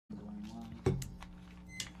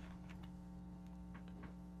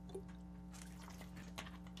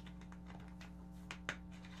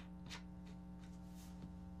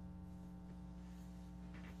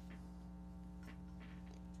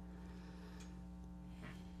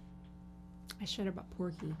I should have brought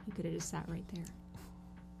Porky. He could have just sat right there.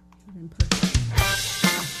 Been perfect.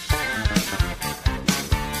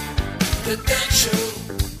 The Dog Show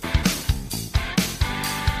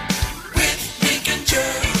with Nick and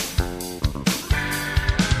Joe.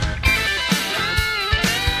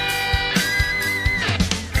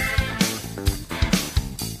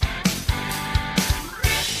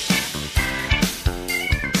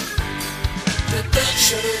 The Dog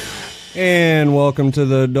Show. And welcome to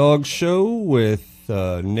the Dog Show with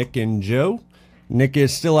Nick and Joe. Nick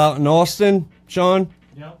is still out in Austin, Sean.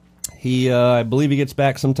 Yep. I believe he gets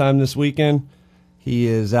back sometime this weekend. He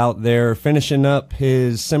is out there finishing up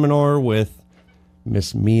his seminar with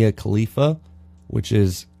Miss Mia Khalifa, which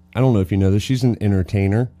is, I don't know if you know this, she's an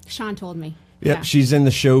entertainer. Sean told me. Yep, Yeah. she's in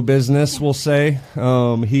the show business, we'll say.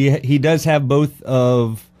 He does have both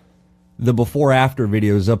of the before-after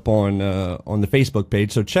videos up on the Facebook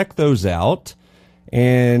page, so check those out.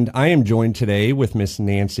 And I am joined today with Miss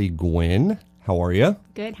Nancy Guinn. How are you?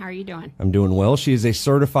 Good. How are you doing? I'm doing well. She is a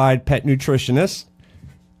certified pet nutritionist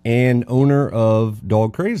and owner of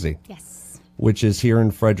Dog Krazy, Yes. which is here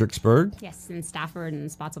in Fredericksburg. Yes, in Stafford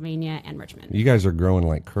and Spotsylvania and Richmond. You guys are growing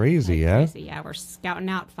like crazy, yeah? Crazy. Yeah, we're scouting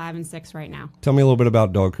out 5 and 6 right now. Tell me a little bit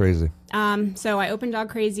about Dog Krazy. So I opened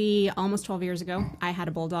Dog Krazy almost 12 years ago. I had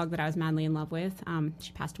a bulldog that I was madly in love with.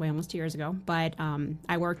 She passed away almost 2 years ago. But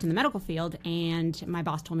I worked in the medical field, and my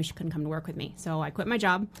boss told me she couldn't come to work with me. So I quit my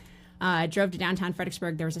job. Drove to downtown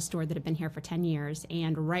Fredericksburg. There was a store that had been here for 10 years.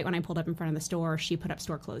 And right when I pulled up in front of the store, she put up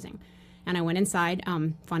store closing. And I went inside.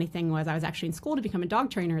 Funny thing was I was actually in school to become a dog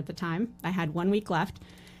trainer at the time. I had 1 week left.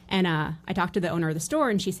 And I talked to the owner of the store,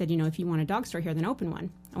 and she said, you know, if you want a dog store here, then open one.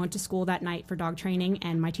 I went to school that night for dog training,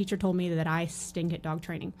 and my teacher told me that I stink at dog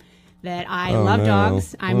training, that I love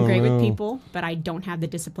dogs. I'm great with people, but I don't have the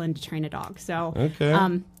discipline to train a dog. So Okay.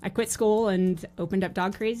 I quit school and opened up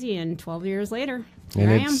Dog Krazy, and 12 years later, And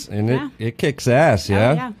here I am. And it kicks ass,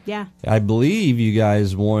 yeah? Oh, yeah. I believe you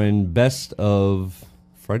guys won Best of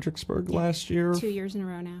Fredericksburg last year. 2 years in a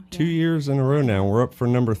row now. 2 years in a row now. We're up for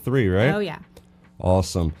number 3, right? Oh, yeah.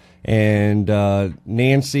 Awesome. And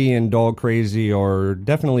Nancy and Dog Krazy are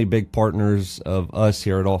definitely big partners of us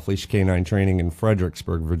here at Off Leash Canine Training in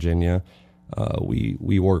Fredericksburg, Virginia.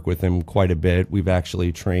 We work with them quite a bit. We've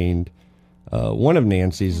actually trained one of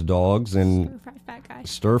Nancy's dogs, and Stir-fried fat guy.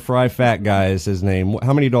 Stir Fry Fat Guy is his name.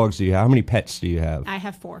 How many dogs do you have? How many pets do you have? I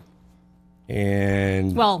have 4.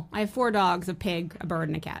 And Well, I have 4 dogs, a pig, a bird,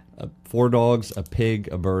 and a cat. 4 dogs, a pig,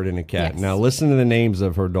 a bird, and a cat. Yes. Now listen to the names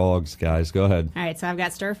of her dogs, guys. Go ahead. All right, so I've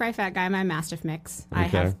got Stir Fry Fat Guy, my Mastiff mix. I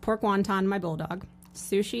Okay. have Pork Wonton, my Bulldog.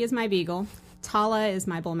 Sushi is my Beagle. Tala is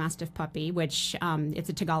my Bull Mastiff puppy, which it's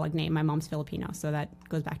a Tagalog name. My mom's Filipino, so that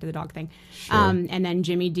goes back to the dog thing. And then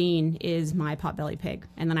Jimmy Dean is my Potbelly pig.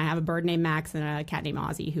 And then I have a bird named Max and a cat named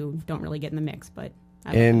Ozzy, who don't really get in the mix, but I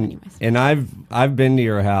love them anyways. And I've been to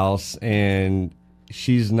your house, and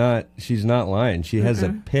she's not lying. She has a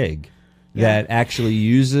pig that actually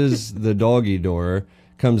uses the doggy door,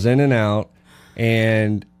 comes in and out,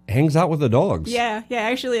 and hangs out with the dogs. Yeah.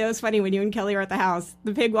 Actually, it was funny when you and Kelly were at the house.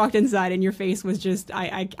 The pig walked inside, and your face was just,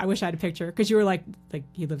 I wish I had a picture, because you were like,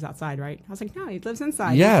 he lives outside, right? I was like, no, he lives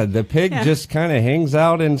inside. Yeah, the pig Yeah. just kind of hangs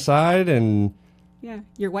out inside, and Yeah,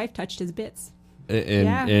 your wife touched his bits.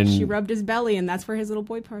 and She rubbed his belly, and that's where his little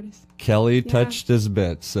boy part is. Kelly touched his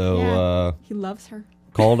bit. So Yeah. He loves her.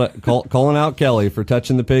 calling out Kelly for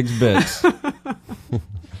touching the pig's bits.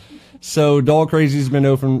 So Dog Krazy's been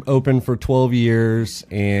open for 12 years,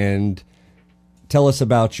 and tell us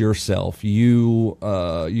about yourself. You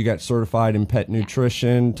got certified in pet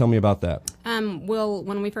nutrition. Tell me about that. Well,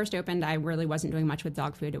 when we first opened, I really wasn't doing much with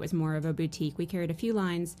dog food. It was more of a boutique. We carried a few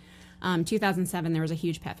lines. 2007, there was a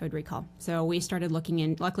huge pet food recall. So we started looking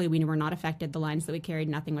in. Luckily, we were not affected. The lines that we carried,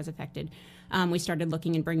 nothing was affected. We started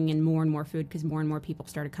looking and bringing in more and more food because more and more people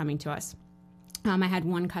started coming to us. I had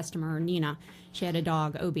one customer, Nina. She had a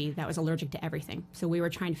dog, Obi, that was allergic to everything. So we were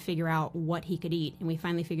trying to figure out what he could eat, and we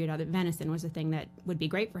finally figured out that venison was the thing that would be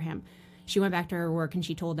great for him. She went back to her work, and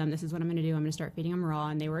she told them, this is what I'm going to do. I'm going to start feeding him raw,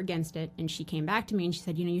 and they were against it. And she came back to me, and she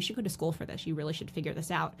said, you know, you should go to school for this. You really should figure this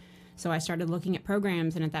out. So I started looking at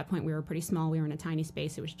programs, and at that point, we were pretty small. We were in a tiny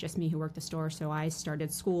space. It was just me who worked the store, so I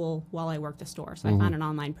started school while I worked the store. So I found an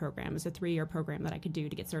online program. It was a 3-year program that I could do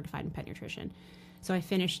to get certified in pet nutrition. So I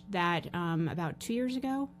finished that about 2 years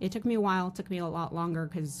ago. It took me a while. It took me a lot longer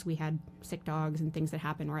because we had sick dogs and things that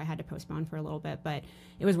happened where I had to postpone for a little bit. But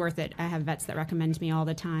it was worth it. I have vets that recommend me all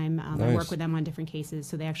the time. Nice. I work with them on different cases,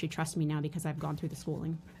 so they actually trust me now because I've gone through the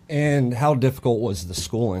schooling. And how difficult was the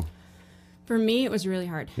schooling? For me, it was really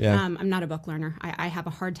hard. Yeah. I'm not a book learner. I have a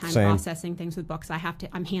hard time Same. processing things with books.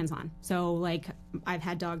 I'm hands-on. So, like, I've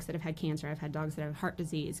had dogs that have had cancer. I've had dogs that have heart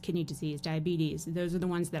disease, kidney disease, diabetes. Those are the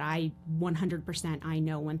ones that I 100%, I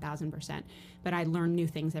know 1,000%. But I learn new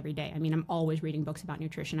things every day. I mean, I'm always reading books about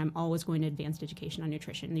nutrition. I'm always going to advanced education on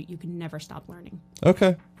nutrition. You can never stop learning.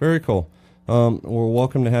 Okay, very cool. We're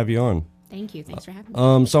welcome to have you on. Thank you. Thanks for having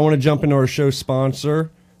me. So I want to jump into our show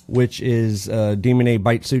sponsor, which is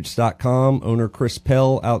DMNABitesuits.com. Owner Chris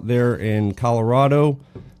Pell out there in Colorado.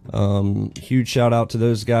 Huge shout out to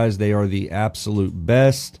those guys. They are the absolute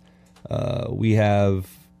best. We have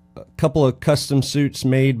a couple of custom suits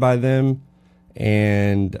made by them,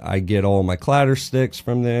 and I get all my clatter sticks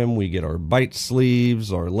from them. We get our bite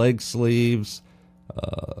sleeves, our leg sleeves,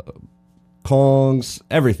 Kongs,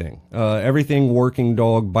 everything. Everything working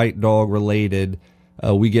dog, bite dog related.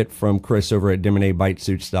 We get from Chris over at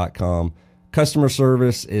DMNABitesuits.com. Customer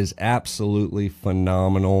service is absolutely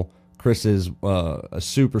phenomenal. Chris is a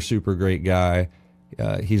super, super great guy.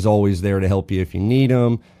 He's always there to help you if you need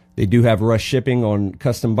him. They do have rush shipping on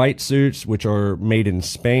custom bite suits, which are made in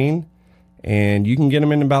Spain. And you can get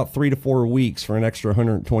them in about 3 to 4 weeks for an extra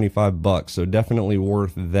 $125. So definitely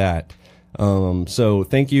worth that. So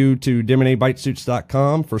thank you to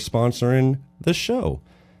DMNABitesuits.com for sponsoring the show.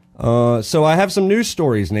 So I have some news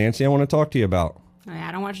stories, Nancy, I want to talk to you about.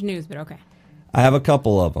 I don't watch news, but okay. I have a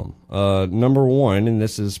couple of them. Number one, and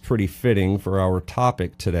this is pretty fitting for our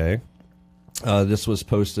topic today. This was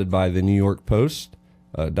posted by the New York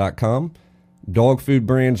Post.com. Dog food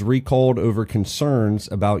brands recalled over concerns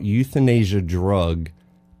about euthanasia drug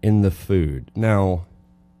in the food. Now,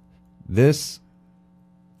 this,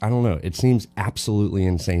 I don't know, it seems absolutely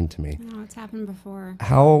insane to me. No, it's happened before.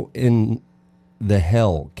 How in the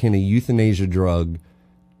hell can a euthanasia drug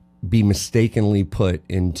be mistakenly put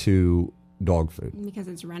into dog food? Because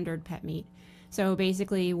it's rendered pet meat. So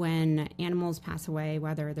basically, when animals pass away,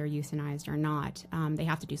 whether they're euthanized or not, they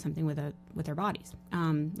have to do something with their bodies.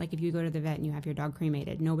 Like if you go to the vet and you have your dog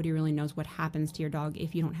cremated, nobody really knows what happens to your dog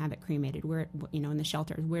if you don't have it cremated. Where, in the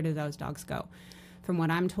shelters, where do those dogs go? From what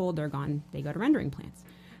I'm told, they go to rendering plants.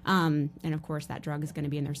 And of course, that drug is going to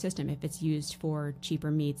be in their system if it's used for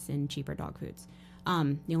cheaper meats and cheaper dog foods.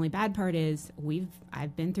 The only bad part is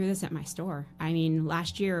I've been through this at my store. I mean,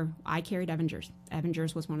 last year I carried Avengers.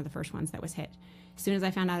 Avengers was one of the first ones that was hit. As soon as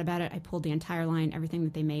I found out about it, I pulled the entire line, everything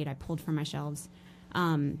that they made, I pulled from my shelves.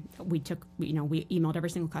 We emailed every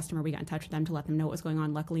single customer. We got in touch with them to let them know what was going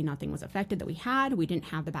on. Luckily, nothing was affected that we had. We didn't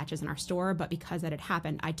have the batches in our store, but because that had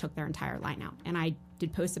happened, I took their entire line out. And I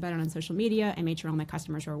did post about it on social media. I made sure all my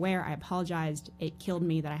customers were aware. I apologized. It killed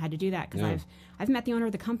me that I had to do that because I've met the owner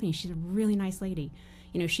of the company. She's a really nice lady.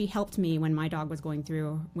 She helped me when my dog was going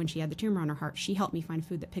through, when she had the tumor on her heart. She helped me find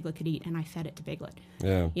food that Piglet could eat, and I fed it to Piglet.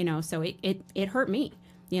 Yeah. So it hurt me.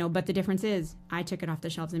 But the difference is I took it off the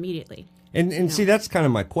shelves immediately. And see, that's kind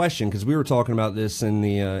of my question, because we were talking about this in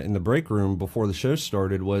the break room before the show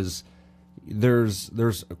started. Was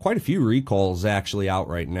there's quite a few recalls actually out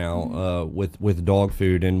right now with dog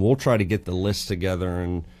food, and we'll try to get the list together,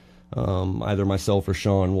 and either myself or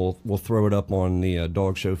Sean will throw it up on the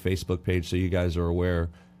Dog Show Facebook page so you guys are aware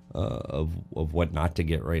of what not to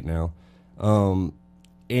get right now.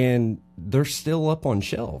 And they're still up on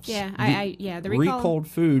shelves. The recalled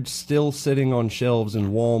food still sitting on shelves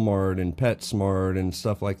in Walmart and PetSmart and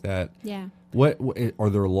stuff like that. Yeah. What are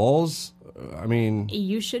there laws? I mean,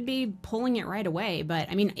 you should be pulling it right away. But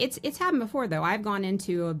I mean, it's happened before though. I've gone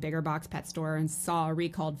into a bigger box pet store and saw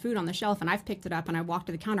recalled food on the shelf, and I've picked it up and I walked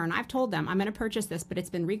to the counter and I've told them I'm going to purchase this, but it's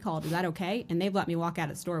been recalled. Is that okay? And they've let me walk out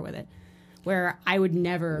of the store with it. Where I would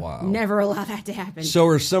never allow that to happen. So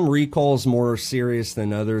are some recalls more serious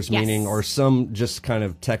than others? Yes. Meaning, are some just kind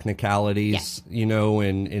of technicalities, Yes.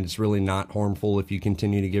 And it's really not harmful if you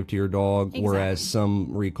continue to give to your dog, Exactly. whereas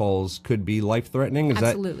some recalls could be life-threatening?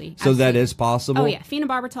 Absolutely. So that is possible? Oh, yeah.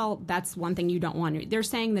 Phenobarbital, that's one thing you don't want. They're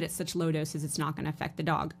saying that it's such low doses it's not going to affect the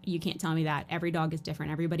dog. You can't tell me that. Every dog is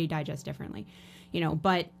different. Everybody digests differently.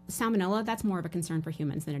 But salmonella, that's more of a concern for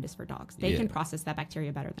humans than it is for dogs. They can process that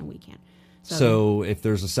bacteria better than we can. So if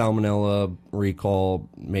there's a salmonella recall,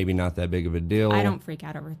 maybe not that big of a deal. I don't freak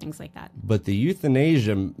out over things like that. But the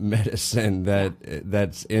euthanasia medicine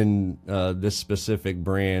that's in this specific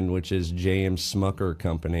brand, which is J.M. Smucker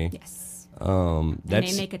Company. Yes. And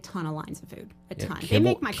they make a ton of lines of food. A ton. They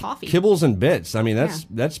make my coffee. Kibbles and bits. I mean,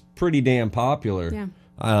 that's pretty damn popular.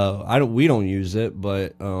 Yeah. We don't use it,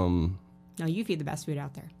 but no, you feed the best food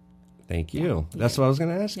out there. Thank you. That's what I was going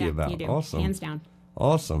to ask you about. You do. Awesome. Hands down.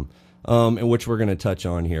 Awesome. And which we're going to touch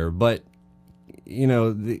on here. But,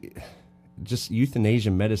 just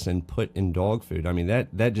euthanasia medicine put in dog food. I mean,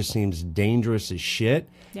 that just seems dangerous as shit.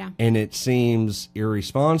 Yeah. And it seems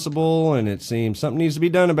irresponsible, and it seems something needs to be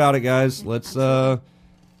done about it, guys. Let's,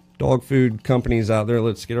 dog food companies out there,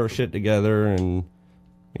 let's get our shit together. And,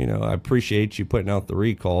 you know, I appreciate you putting out the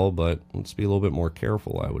recall, but let's be a little bit more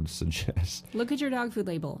careful, I would suggest. Look at your dog food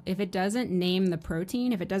label. If it doesn't name the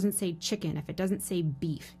protein, if it doesn't say chicken, if it doesn't say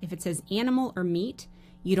beef, if it says animal or meat,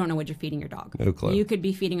 you don't know what you're feeding your dog. No clue. You could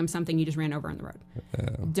be feeding him something you just ran over on the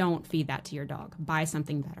road. Don't feed that to your dog. Buy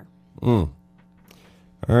something better. All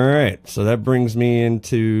right. So that brings me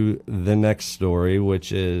into the next story,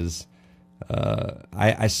 which is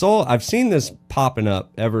I've seen this popping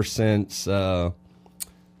up ever since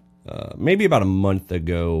maybe about a month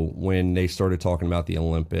ago when they started talking about the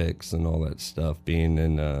Olympics and all that stuff being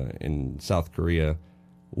in South Korea,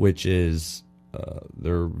 which is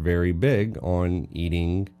they're very big on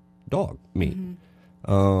eating dog meat.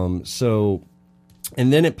 So,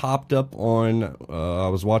 and then it popped up on, I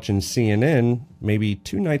was watching CNN maybe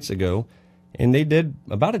 2 nights ago, and they did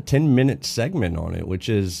about a 10-minute segment on it, which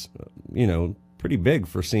is, you know, pretty big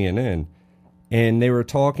for CNN. And they were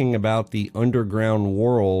talking about the underground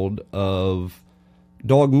world of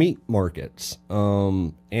dog meat markets.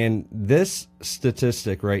 And this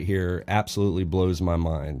statistic right here absolutely blows my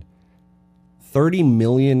mind. 30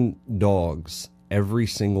 million dogs every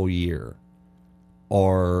single year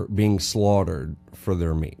are being slaughtered for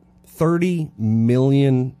their meat. 30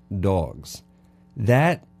 million dogs.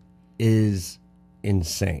 That is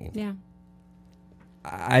insane. Yeah.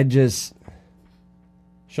 I just...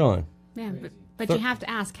 Sean. Yeah, but you have to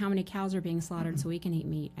ask how many cows are being slaughtered so we can eat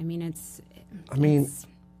meat. I mean,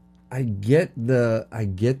 I get the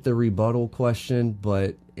rebuttal question,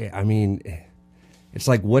 but I mean, it's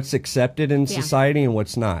like what's accepted in society and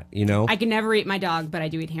what's not, you know? I can never eat my dog, but I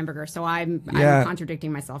do eat hamburgers, so I'm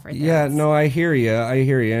contradicting myself right there. Yeah, no, I hear you.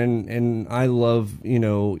 And I love, you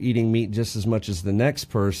know, eating meat just as much as the next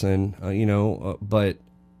person, but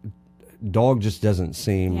dog just doesn't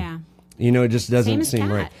seem... Yeah. You know, it just doesn't seem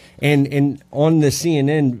cat. right. And on the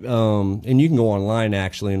CNN, and you can go online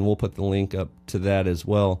actually, and we'll put the link up to that as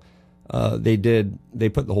well. They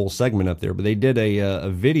put the whole segment up there, but they did a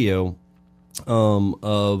video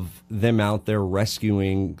of them out there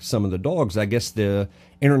rescuing some of the dogs. I guess the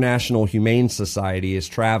International Humane Society is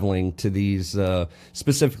traveling to these,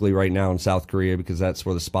 specifically right now in South Korea, because that's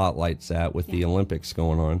where the spotlight's at with the Olympics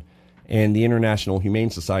going on. And the International Humane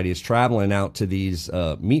Society is traveling out to these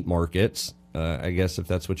meat markets, I guess if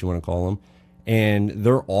that's what you want to call them, and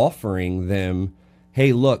they're offering them,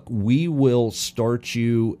 hey, look, we will start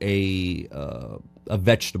you a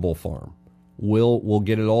vegetable farm. We'll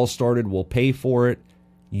get it all started. We'll pay for it.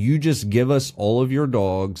 You just give us all of your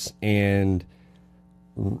dogs and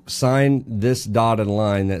sign this dotted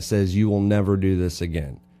line that says you will never do this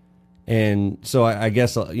again. And so I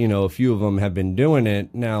guess, you know, a few of them have been doing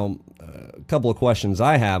it. Now, a couple of questions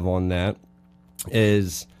I have on that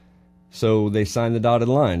is, so they sign the dotted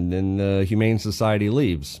line, then the Humane Society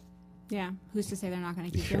leaves. Yeah, who's to say they're not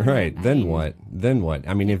going to keep doing Right, it? then what? Then what?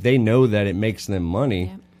 I mean, if they know that it makes them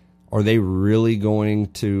money, are they really going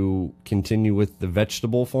to continue with the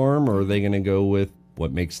vegetable farm, or are they going to go with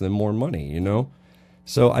what makes them more money, you know?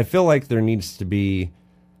 So I feel like there needs to be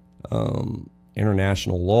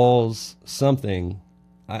international laws, something.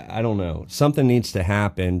 I don't know. Something needs to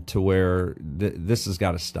happen to where this has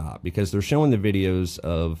got to stop, because they're showing the videos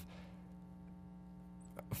of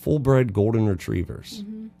full-bred golden retrievers.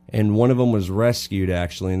 And one of them was rescued,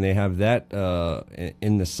 actually, and they have that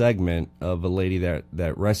in the segment of a lady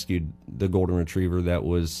that rescued the golden retriever that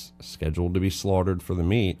was scheduled to be slaughtered for the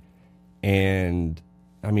meat. And,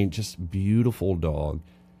 I mean, just beautiful dog,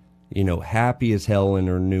 you know, happy as hell in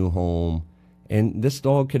her new home. And this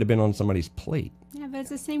dog could have been on somebody's plate. Yeah, but it's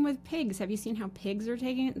the same with pigs. Have you seen how pigs are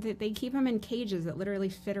taking it? They keep them in cages that literally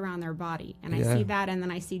fit around their body. And I see that, and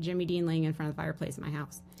then I see Jimmy Dean laying in front of the fireplace in my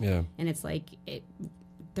house. Yeah. And it's like,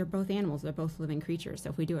 they're both animals. They're both living creatures. So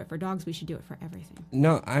if we do it for dogs, we should do it for everything.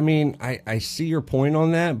 No, I mean, I see your point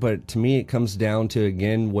on that, but to me it comes down to,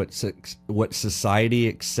 again, what society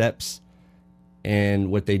accepts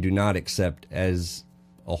and what they do not accept as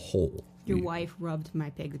a whole. Your wife rubbed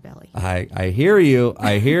my pig's belly. I hear you.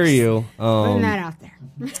 I hear you. Putting that out there.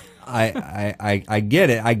 I get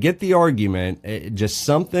it. I get the argument. It just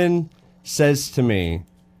something says to me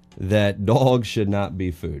that dogs should not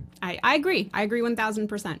be food. I agree. I agree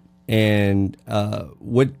 1,000%. And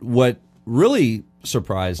what really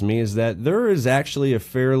surprised me is that there is actually a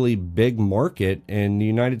fairly big market in the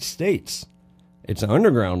United States. It's an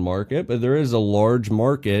underground market, but there is a large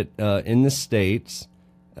market in the States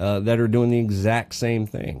that are doing the exact same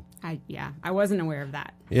thing. I wasn't aware of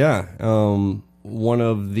that. Yeah. One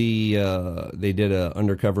of the they did a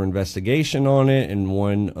undercover investigation on it, and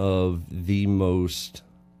one of the most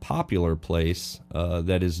popular place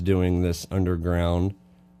that is doing this underground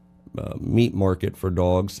meat market for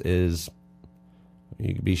dogs is,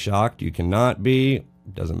 you can be shocked, you cannot be,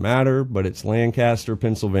 doesn't matter, but it's Lancaster,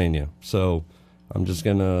 Pennsylvania. So I'm just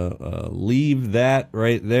gonna leave that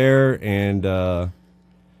right there and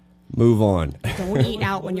move on. Don't eat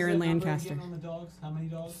out when you're in Lancaster. On the dogs? How many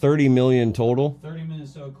dogs? 30 million total. 30 million.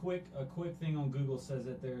 So a quick thing on Google says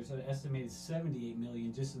that there's an estimated 78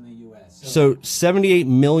 million just in the U.S. So 78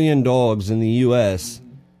 million dogs in the U.S.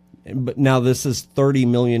 But now this is 30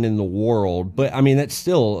 million in the world. But I mean, that's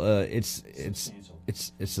still it's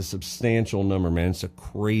a substantial number, man. It's a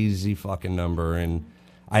crazy fucking number. And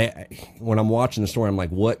I when I'm watching the story, I'm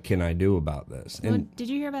like, what can I do about this? And Well, did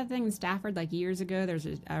you hear about the thing in Stafford like years ago? There's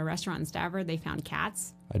a restaurant in Stafford. They found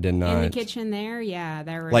cats I did not. in the kitchen there. Yeah,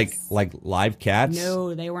 there was like live cats.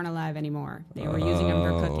 No, they weren't alive anymore. They were using them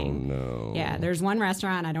for cooking. No. Yeah, there's one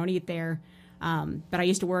restaurant. I don't eat there. But I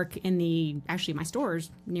used to work in my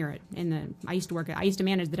store's near it. I used to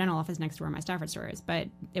manage the dental office next to where my Stafford store is, but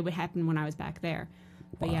it would happen when I was back there.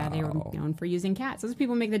 But yeah, they were known for using cats. Those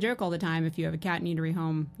people make the joke all the time. If you have a cat in an eatery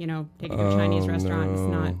home, take it to a Chinese restaurant. It's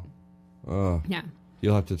not. Yeah.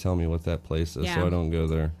 You'll have to tell me what that place is so I don't go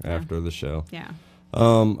there after the show. Yeah.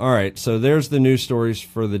 All right, so there's the news stories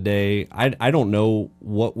for the day. I don't know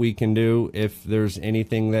what we can do, if there's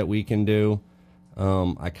anything that we can do.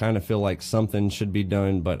 I kind of feel like something should be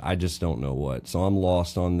done, but I just don't know what. So I'm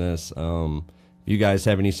lost on this. If you guys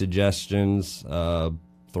have any suggestions, throw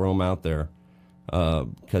them out there,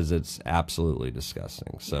 because it's absolutely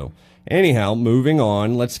disgusting. So anyhow, moving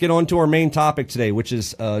on, let's get on to our main topic today, which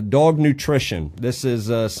is dog nutrition. This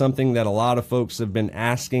is something that a lot of folks have been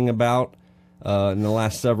asking about in the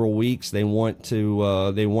last several weeks. They wanted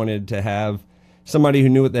to have somebody who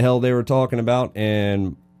knew what the hell they were talking about,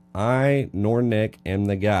 and I nor Nick am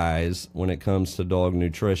the guys when it comes to dog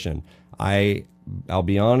nutrition. I'll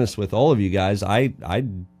be honest with all of you guys. I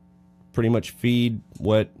pretty much feed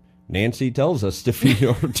what Nancy tells us to feed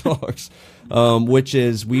our dogs, which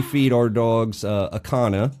is we feed our dogs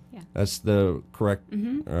Akana. Yeah. That's the correct.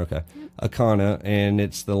 Okay, Akana, and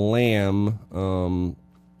it's the lamb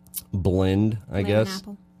blend, I guess.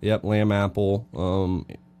 Apple. Yep, lamb apple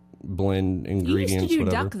blend ingredients. You used to do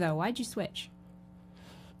whatever. duck though. Why'd you switch?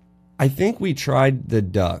 I think we tried the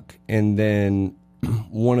duck, and then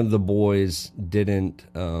one of the boys didn't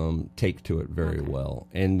take to it very well.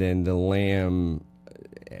 And then the lamb,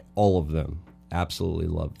 all of them absolutely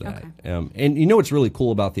loved that. Okay. And you know what's really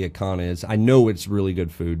cool about the Akana is I know it's really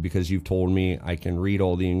good food because you've told me. I can read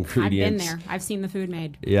all the ingredients. I've been there. I've seen the food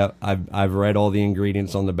made. Yeah, I've read all the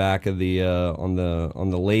ingredients on the back of the on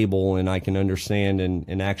the label, and I can understand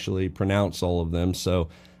and actually pronounce all of them. So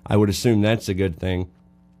I would assume that's a good thing.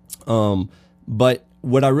 But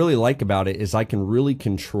what I really like about it is I can really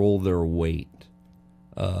control their weight,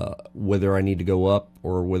 whether I need to go up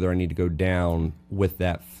or whether I need to go down with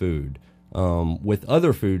that food. With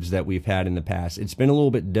other foods that we've had in the past, it's been a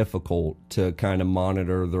little bit difficult to kind of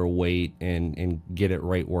monitor their weight and get it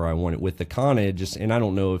right where I want it. With the Kana, and I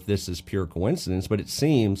don't know if this is pure coincidence, but it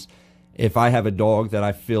seems if I have a dog that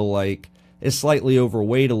I feel like is slightly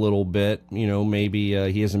overweight a little bit,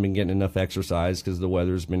 maybe he hasn't been getting enough exercise because the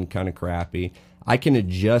weather's been kind of crappy, I can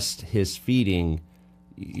adjust his feeding,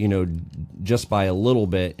 just by a little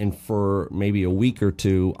bit, and for maybe a week or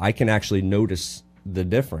two, I can actually notice the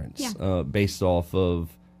difference based off of,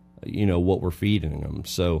 what we're feeding them.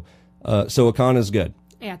 So Akana's good.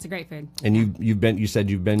 Yeah, it's a great food. And you said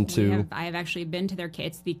you've been to. I have actually been to their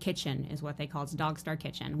It's the kitchen is what they call it. It's Dog Star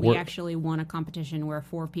Kitchen. We actually won a competition where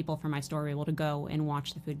 4 people from my store were able to go and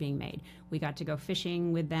watch the food being made. We got to go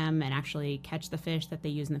fishing with them and actually catch the fish that they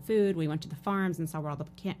use in the food. We went to the farms and saw where all the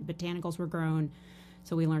botanicals were grown.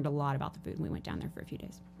 So we learned a lot about the food, and we went down there for a few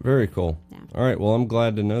days. Very cool. Yeah. All right. Well, I'm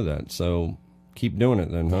glad to know that. So keep doing it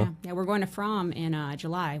then, huh? Yeah, we're going to Fromm in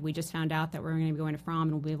July. We just found out that we're going to be going to Fromm,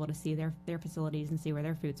 and we'll be able to see their facilities and see where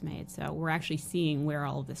their food's made. So we're actually seeing where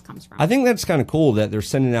all of this comes from. I think that's kind of cool that they're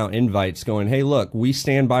sending out invites going, hey, look, we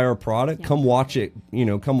stand by our product. Come watch it,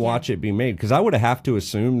 watch it be made. Because I would have to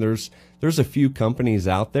assume there's a few companies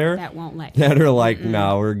out there that won't let you. That are like,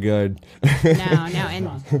 no, we're good. No, and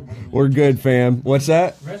we're good, fam. What's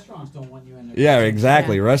that? Restaurants don't want you in there. Yeah,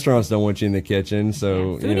 exactly. Yeah. Restaurants don't want you in the kitchen,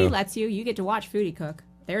 so Foodie lets you. You get to watch Foodie cook.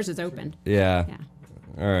 Theirs is open. Yeah.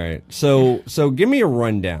 All right. So give me a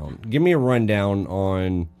rundown. Give me a rundown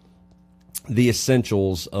on the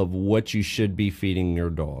essentials of what you should be feeding your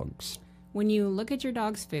dogs. when you look at your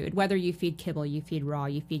dog's food, whether you feed kibble, you feed raw,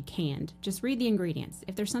 you feed canned, just read the ingredients.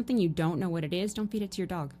 If there's something you don't know what it is, don't feed it to your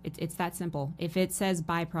dog. It's that simple. If it says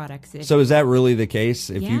byproducts. So is that really the case?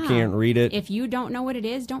 If you Yeah. can't read it? If you don't know what it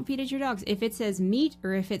is, don't feed it to your dogs. If it says meat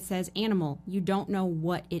or if it says animal, you don't know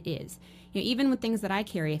what it is. Even with things that I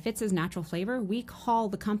carry, if it says natural flavor, we call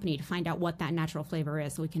the company to find out what that natural flavor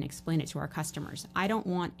is so we can explain it to our customers. I don't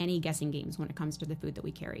want any guessing games when it comes to the food that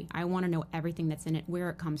we carry. I want to know everything that's in it, where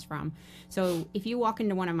it comes from. So if you walk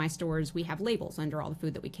into one of my stores, we have labels under all the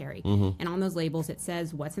food that we carry. And on those labels, it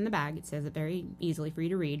says what's in the bag. It says it very easily for you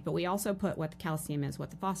to read. But we also put what the calcium is,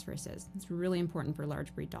 what the phosphorus is. It's really important for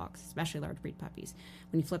large breed dogs, especially large breed puppies.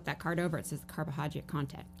 When you flip that card over, it says the carbohydrate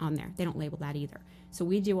content on there. They don't label that either. So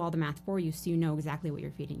we do all the math for you so you know exactly what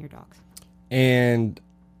you're feeding your dogs. And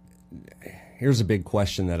here's a big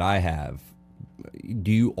question that I have. Do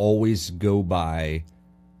you always go by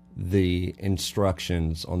the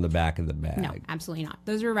instructions on the back of the bag? No, absolutely not.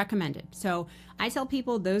 Those are recommended. So I tell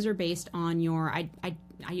people those are based on your, I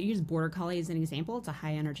use Border Collie as an example. It's a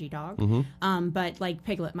high energy dog. But like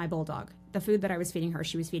Piglet, my bulldog, the food that I was feeding her,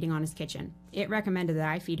 she was feeding on his kitchen. It recommended that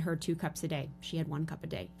I feed her 2 cups a day. She had 1 cup a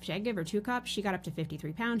day. If I give her 2 cups, she got up to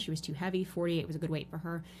 53 pounds. She was too heavy. 48 was a good weight for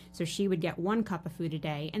her. So she would get 1 cup of food a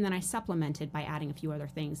day. And then I supplemented by adding a few other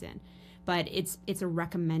things in. But it's a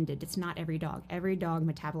recommended. It's not every dog. Every dog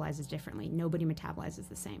metabolizes differently. Nobody metabolizes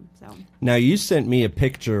the same. So Now, you sent me a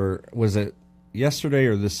picture, was it yesterday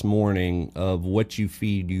or this morning, of what you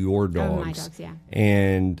feed your dogs? Oh, my dogs, yeah.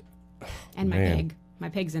 And my man. pig. My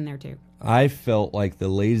pig's in there too. I felt like the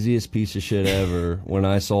laziest piece of shit ever when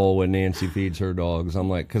I saw what Nancy feeds her dogs. I'm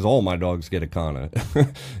like, because all my dogs get a Kana,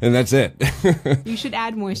 and that's it. You should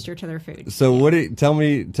add moisture to their food. So tell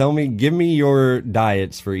me, give me your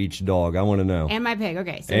diets for each dog. I want to know. And my pig,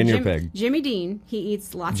 okay. So And your pig. Jimmy Dean, he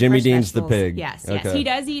eats lots Jimmy of fresh Dean's the vegetables. pig. Yes, Okay. yes. He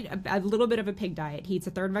does eat a little bit of a pig diet. He eats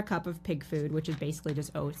 1/3 of a cup of pig food, which is basically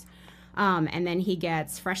just oats. And then he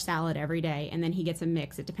gets fresh salad every day, and then he gets a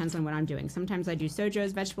mix. It depends on what I'm doing. Sometimes I do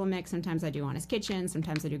Sojo's vegetable mix. Sometimes I do Honest Kitchen.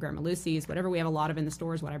 Sometimes I do Grandma Lucy's. Whatever we have a lot of in the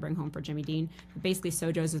stores, what I bring home for Jimmy Dean. But basically,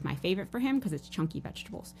 Sojo's is my favorite for him because it's chunky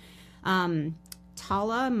vegetables.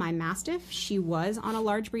 Tala, my Mastiff, she was on a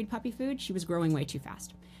large breed puppy food. She was growing way too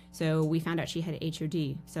fast. So we found out she had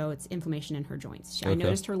HOD, so it's inflammation in her joints. I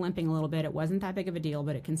noticed her limping a little bit. It wasn't that big of a deal,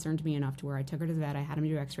 but it concerned me enough to where I took her to the vet. I had him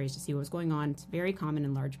do x-rays to see what was going on. It's very common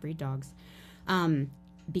in large breed dogs.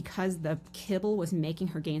 Because the kibble was making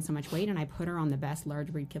her gain so much weight and I put her on the best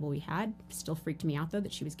large breed kibble we had, still freaked me out though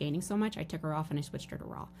that she was gaining so much. I took her off and I switched her to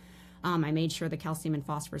raw. I made sure the calcium and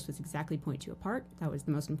phosphorus was exactly 0.2 apart. That was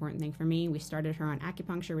the most important thing for me. We started her on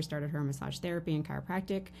acupuncture. We started her on massage therapy and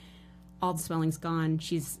chiropractic. All the swelling's gone.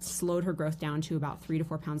 She's slowed her growth down to about 3 to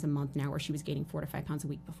 4 pounds a month now, where she was gaining 4 to 5 pounds a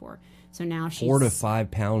week before. So now she's 4 to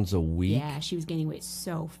 5 pounds a week. Yeah, she was gaining weight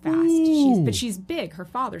so fast. But she's big. Her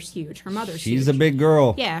father's huge. Her mother's huge. She's a big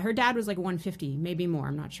girl. Yeah, her dad was like 150, maybe more.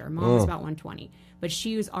 I'm not sure. Mom was about 120. But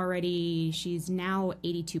she's now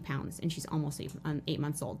 82 pounds, and she's almost 8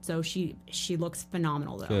 months old. So she looks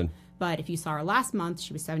phenomenal, though. Good. But if you saw her last month,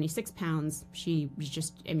 she was 76 pounds. She was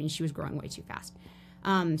she was growing way too fast.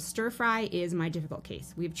 Stir fry is my difficult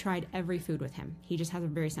case. We've tried every food with him. He just has a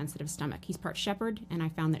very sensitive stomach. He's part shepherd, and I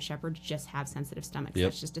found that shepherds just have sensitive stomachs. Yep.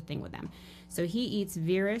 That's just a thing with them. So he eats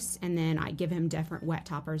Virus, and then I give him different wet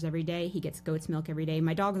toppers every day. He gets goat's milk every day.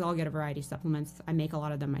 My dogs all get a variety of supplements. I make a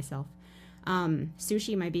lot of them myself.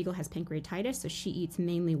 Sushi, my beagle, has pancreatitis, so she eats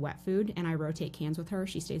mainly wet food, and I rotate cans with her.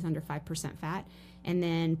 She stays under 5% fat. And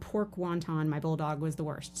then pork wonton, my bulldog, was the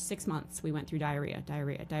worst. 6 months, we went through diarrhea.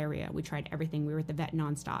 We tried everything. We were at the vet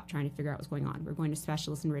nonstop trying to figure out what's going on. We were going to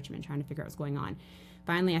specialists in Richmond trying to figure out what's going on.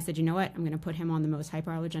 Finally, I said, you know what? I'm going to put him on the most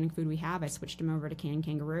hypoallergenic food we have. I switched him over to canned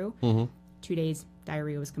kangaroo. 2 days,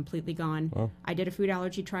 diarrhea was completely gone. Oh. I did a food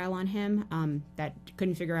allergy trial on him that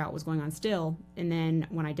couldn't figure out what was going on still. And then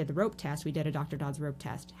when I did the rope test, we did a Dr. Dodd's rope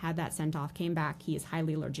test, had that sent off, came back. He is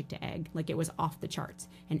highly allergic to egg. Like, it was off the charts.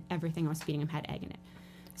 And everything I was feeding him had egg in it.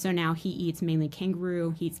 So now he eats mainly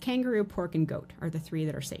kangaroo. He eats kangaroo, pork, and goat are the 3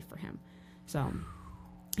 that are safe for him. So,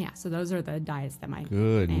 yeah, so those are the diets that my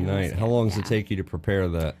Good animals night. get. How long does it Yeah. take you to prepare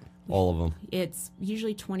that? All of them? It's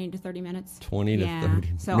usually 20 to 30 minutes. 20 to 30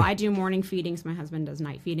 minutes. So I do morning feedings. My husband does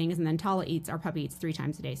night feedings. And then Tala our puppy eats 3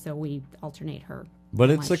 times a day. So we alternate her.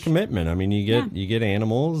 But it's a lunch. commitment. I mean, you get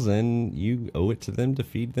animals, and you owe it to them to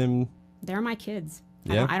feed them. They're my kids.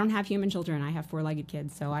 Yeah. I don't have human children. I have 4-legged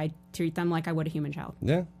kids. So I treat them like I would a human child.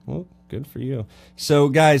 Yeah, well, good for you. So,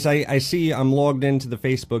 guys, I see I'm logged into the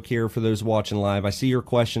Facebook here for those watching live. I see your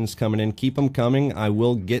questions coming in. Keep them coming. I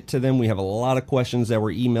will get to them. We have a lot of questions that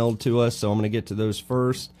were emailed to us, so I'm going to get to those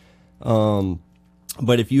first.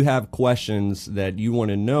 But if you have questions that you want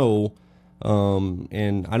to know,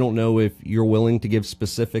 and I don't know if you're willing to give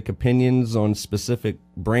specific opinions on specific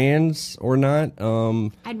brands or not.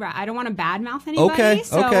 I don't want to badmouth anybody.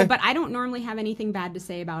 Okay. But I don't normally have anything bad to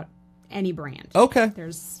say about any brand. Okay.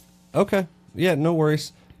 There's Okay. Yeah, no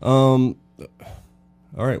worries. All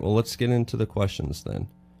right, well, let's get into the questions then.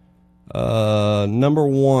 Number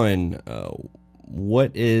one,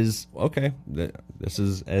 what is, this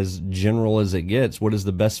is as general as it gets. What is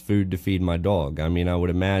the best food to feed my dog? I mean, I would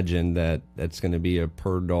imagine that that's going to be a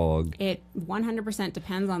per dog. It 100%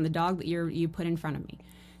 depends on the dog that you put in front of me.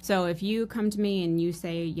 So if you come to me and you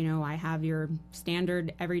say, I have your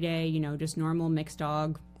standard everyday, just normal mixed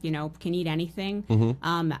dog, can eat anything.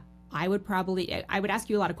 I would ask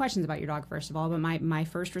you a lot of questions about your dog, first of all, but my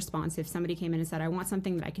first response, if somebody came in and said, I want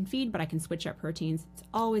something that I can feed, but I can switch up proteins, it's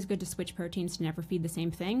always good to switch proteins to never feed the same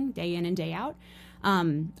thing day in and day out.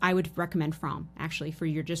 I would recommend From, actually, for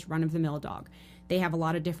your just run-of-the-mill dog. They have a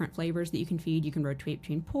lot of different flavors that you can feed. You can rotate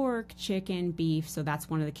between pork, chicken, beef, so that's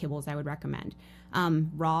one of the kibbles I would recommend.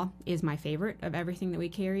 Raw is my favorite of everything that we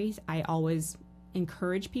carry. I always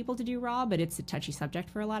encourage people to do raw, but it's a touchy subject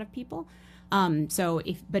for a lot of people.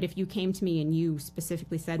 If you came to me and you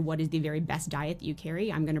specifically said, what is the very best diet that you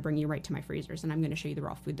carry, I'm going to bring you right to my freezers and I'm going to show you the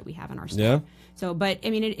raw food that we have in our store. Yeah. So, but I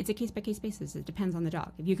mean, it's a case by case basis. It depends on the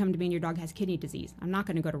dog. If you come to me and your dog has kidney disease, I'm not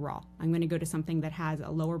going to go to raw. I'm going to go to something that has a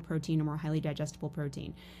lower protein or more highly digestible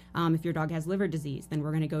protein. If your dog has liver disease, then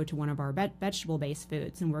we're going to go to one of our vegetable based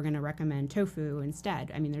foods and we're going to recommend tofu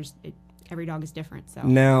instead. I mean, every dog is different. So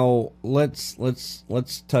now let's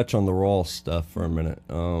touch on the raw stuff for a minute,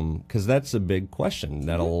 because that's a big question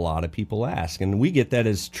that a lot of people ask, and we get that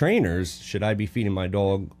as trainers. Should I be feeding my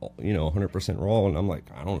dog, 100% raw? And I'm like,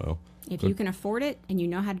 I don't know. If you can afford it and you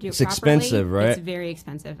know how to do it It's properly, expensive, right? It's very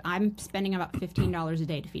expensive. I'm spending about $15 a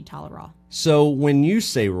day to feed Tala raw. So when you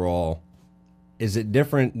say raw, is it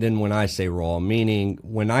different than when I say raw? Meaning,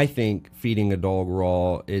 when I think feeding a dog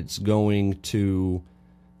raw, it's going to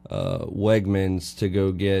Wegmans to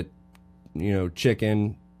go get,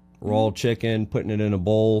 chicken, raw chicken, putting it in a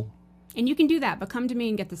bowl. And you can do that, but come to me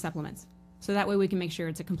and get the supplements. So that way we can make sure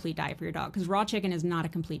it's a complete diet for your dog, because raw chicken is not a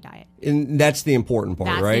complete diet. And that's the important part,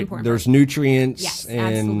 That's right? the important There's part. nutrients. Yes, and,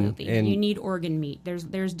 absolutely. And you need organ meat.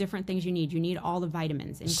 There's different things you need. You need all the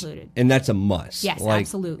vitamins included. And that's a must. Yes, Like,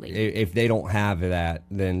 absolutely. If they don't have that,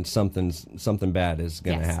 then something bad is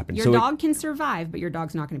going to happen. Your dog can survive, but your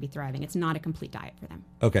dog's not going to be thriving. It's not a complete diet for them.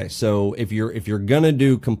 Okay, so if you're going to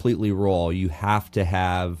do completely raw, you have to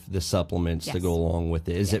have the supplements to Yes. go along with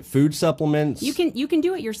it. Is it food supplements? You can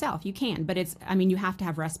do it yourself. You can, but you have to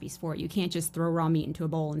have recipes for it. You can't just throw raw meat into a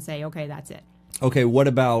bowl and say, okay, that's it. Okay, what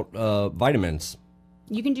about vitamins?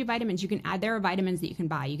 You can do vitamins. You can add. There are vitamins that you can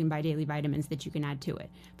buy. You can buy daily vitamins that you can add to it,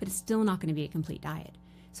 but it's still not going to be a complete diet.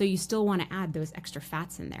 So you still want to add those extra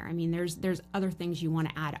fats in there. I mean, there's other things you want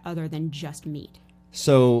to add other than just meat.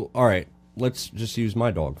 So, all right, let's just use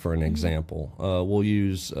my dog for an example. We'll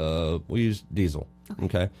use Diesel.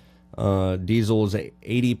 Okay. Diesel is a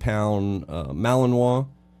 80-pound Malinois.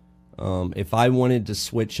 If I wanted to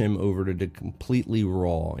switch him over to the completely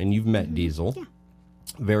raw, and you've met Diesel, Yeah.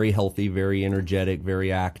 very healthy, very energetic,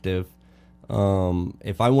 very active.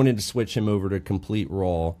 If I wanted to switch him over to complete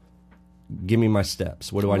raw, give me my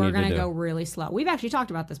steps. What do I need to do? We're going to go really slow. We've actually talked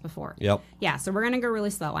about this before. Yep. Yeah, so we're going to go really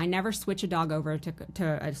slow. I never switch a dog over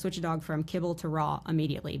to switch a dog from kibble to raw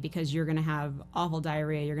immediately, because you're going to have awful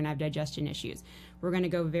diarrhea. You're going to have digestion issues. We're going to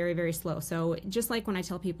go very, very slow. So just like when I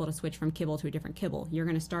tell people to switch from kibble to a different kibble, you're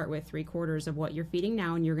going to start with 3/4 of what you're feeding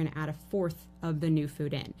now, and you're going to add 1/4 of the new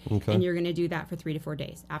food in. Okay. And you're going to do that for 3 to 4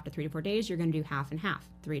 days. After 3 to 4 days, you're going to do half and half,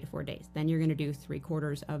 3 to 4 days. Then you're going to do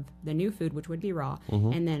 3/4 of the new food, which would be raw,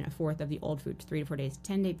 and then 1/4 of the old food, 3 to 4 days,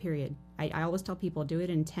 10-day period. I always tell people, do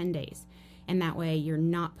it in 10 days. And that way you're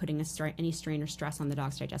not putting any strain or stress on the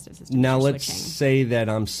dog's digestive system. Now You're let's switching. say that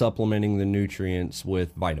I'm supplementing the nutrients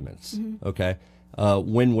with vitamins. Okay.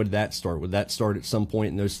 When would that start? Would that start at some point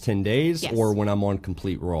in those 10 days, Yes. or when I'm on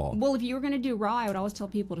complete raw? Well, if you were going to do raw, I would always tell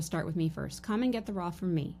people to start with me first. Come and get the raw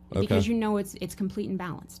from me, Okay. because it's complete and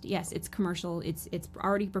balanced. Yes, it's commercial. It's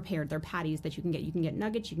already prepared. They're patties that you can get. You can get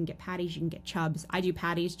nuggets. You can get patties. You can get chubs. I do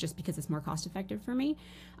patties just because it's more cost effective for me.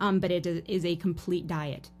 But it is a complete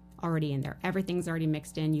diet already in there. Everything's already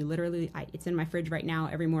mixed in. You literally, it's in my fridge right now.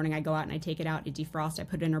 Every morning I go out and I take it out. It defrosts. I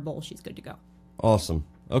put it in her bowl. She's good to go. Awesome.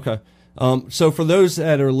 Okay. So for those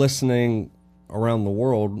that are listening around the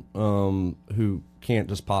world, who can't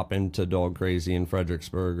just pop into Dog Krazy in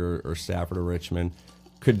Fredericksburg or Stafford or Richmond,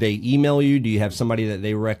 could they email you? Do you have somebody that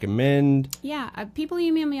they recommend? Yeah, people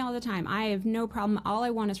email me all the time. I have no problem. All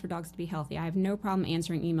I want is for dogs to be healthy. I have no problem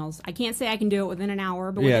answering emails. I can't say I can do it within an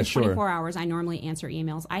hour, but within 24 hours, I normally answer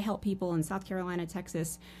emails. I help people in South Carolina,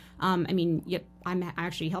 Texas. I'm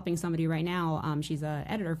actually helping somebody right now. She's an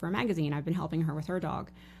editor for a magazine. I've been helping her with her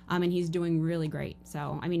dog, and he's doing really great.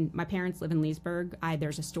 So, my parents live in Leesburg.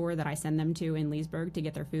 There's a store that I send them to in Leesburg to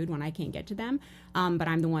get their food when I can't get to them. But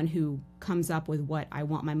I'm the one who comes up with what I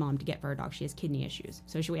want my mom to get for her dog. She has kidney issues.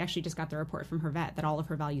 So we actually just got the report from her vet that all of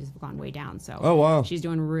her values have gone way down. So oh, wow. She's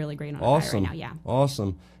doing really great on her diet right now. Yeah.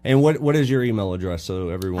 Awesome. And what is your email address so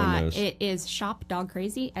everyone knows? It is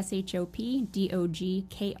shopdogkrazy, SHOPDOGKRAZY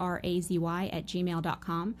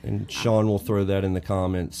 @gmail.com. And Sean will throw that in the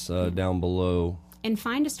comments down below. And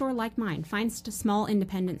find a store like mine. Find small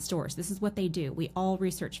independent stores. This is what they do. We all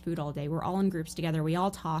research food all day. We're all in groups together. We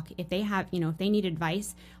all talk. If they have, if they need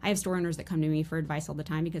advice, I have store owners that come to me for advice all the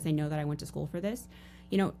time because they know that I went to school for this.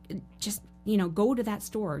 Just go to that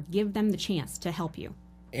store. Give them the chance to help you.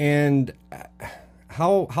 And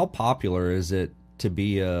how popular is it to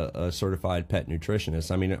be a certified pet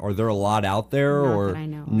nutritionist? Are there a lot out there? Not or that I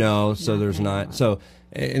know of. No, so there's not. So,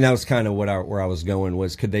 and that was kind of where I was going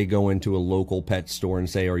was, could they go into a local pet store and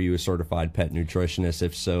say, are you a certified pet nutritionist?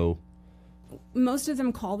 If so, most of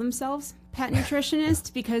them call themselves pet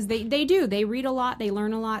nutritionists because they do. They read a lot, they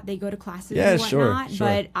learn a lot, they go to classes and whatnot. Sure.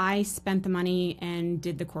 But I spent the money and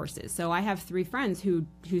did the courses. So I have 3 friends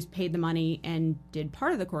who's paid the money and did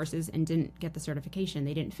part of the courses and didn't get the certification.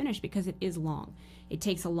 They didn't finish because it is long. It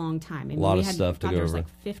takes a long time. A lot of stuff to go over. There's like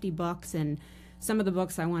 50 books, and some of the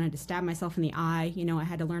books I wanted to stab myself in the eye. I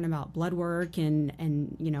had to learn about blood work and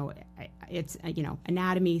it's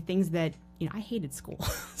anatomy, things that I hated school.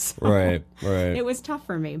 So right. It was tough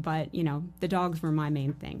for me, but the dogs were my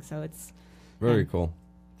main thing. So it's very cool.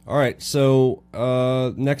 All right. So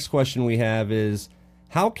next question we have is,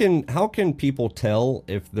 how can people tell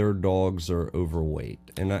if their dogs are overweight?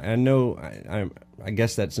 And I know I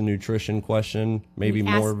guess that's a nutrition question, maybe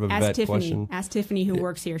more of a vet question. Ask Tiffany, who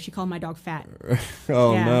works here. She called my dog fat.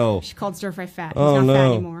 Oh, yeah, no. She called Stir Fry fat. Oh, He's not no.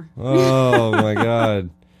 fat anymore. Oh, my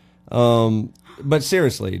God. But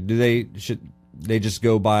seriously, should they just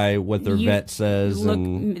go by what their vet says? They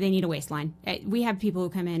need a waistline. We have people who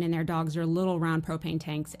come in and their dogs are little round propane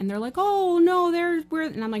tanks, and they're like, "Oh no,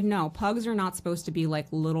 and I'm like, "No, pugs are not supposed to be like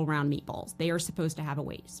little round meatballs. They are supposed to have a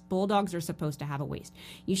waist. Bulldogs are supposed to have a waist.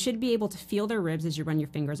 You should be able to feel their ribs as you run your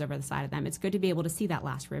fingers over the side of them. It's good to be able to see that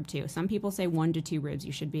last rib too. Some people say 1 to 2 ribs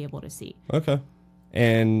you should be able to see. Okay,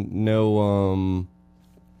 and no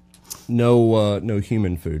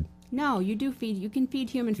human food. No, you do feed. You can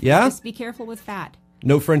feed human food. Yeah? Just be careful with fat.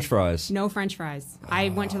 No French fries. No French fries. I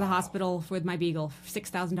went to the hospital with my beagle,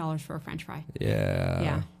 $6,000 for a French fry. Yeah.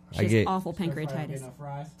 Yeah. She has awful pancreatitis.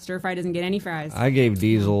 Stir fry doesn't get any fries. I gave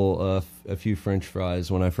Diesel a few French fries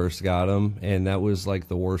when I first got him, and that was like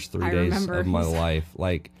the worst 3 days of my life.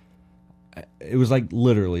 Like, it was like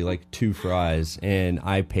literally like 2 fries, and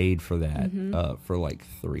I paid for that for like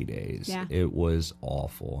 3 days. Yeah. It was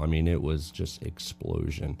awful. It was just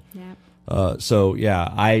explosion. Yeah. So yeah,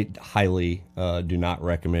 I highly do not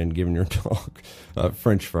recommend giving your dog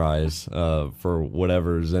French fries for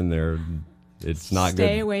whatever's in there. It's not good.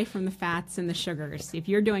 Stay away from the fats and the sugars. If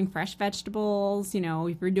you're doing fresh vegetables,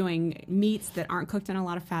 if you're doing meats that aren't cooked in a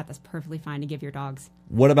lot of fat, that's perfectly fine to give your dogs.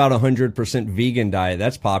 What about 100% vegan diet?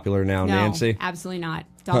 That's popular now, No, Nancy. absolutely not.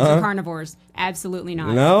 Dogs are carnivores. Absolutely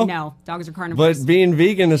not. No? No, dogs are carnivores. But being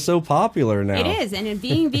vegan is so popular now. It is, and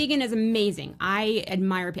being vegan is amazing. I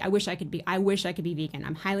admire. I wish I could be vegan.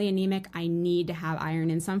 I'm highly anemic. I need to have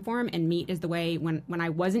iron in some form, and meat is the way. When I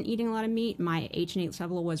wasn't eating a lot of meat, my H&H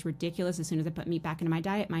level was ridiculous. As soon as I put meat back into my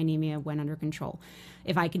diet, my anemia went under control.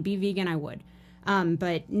 If I could be vegan, I would.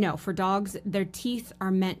 But no, for dogs, their teeth are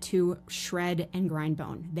meant to shred and grind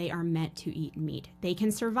bone. They are meant to eat meat. They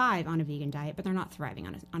can survive on a vegan diet, but they're not thriving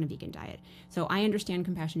on a vegan diet. So I understand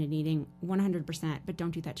compassionate eating 100%, but don't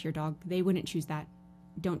do that to your dog. They wouldn't choose that.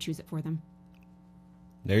 Don't choose it for them.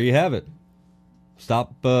 There you have it.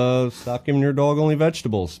 Stop giving your dog only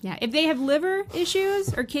vegetables. Yeah, if they have liver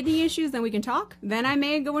issues or kidney issues, then we can talk. Then I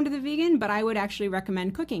may go into the vegan, but I would actually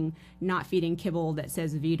recommend cooking, not feeding kibble that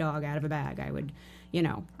says V-Dog out of a bag. I would,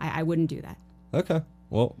 I wouldn't do that. Okay.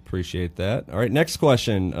 Well, appreciate that. All right, next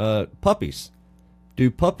question. Puppies.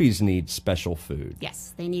 Do puppies need special food?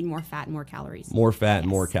 Yes, they need more fat and more calories. More fat and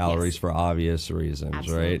more calories for obvious reasons,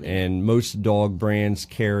 Absolutely. Right? And most dog brands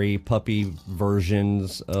carry puppy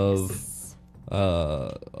versions of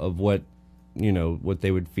what what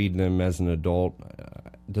they would feed them as an adult.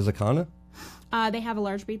 Does Akana They have a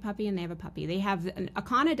large breed puppy and they have a puppy. They have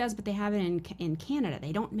Akana does, but they have it in Canada.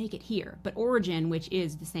 They don't make it here. But Origin, which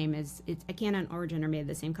is the same as Akana and Origin are made of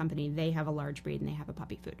the same company. They have a large breed and they have a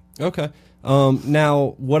puppy food. Okay.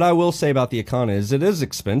 Now, what I will say about the Akana is it is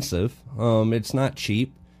expensive. It's not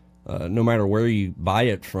cheap, no matter where you buy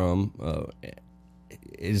it from.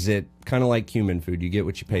 Is it kind of like human food? You get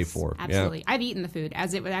what you pay for. Absolutely. Yeah. I've eaten the food.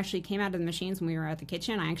 As it actually came out of the machines when we were at the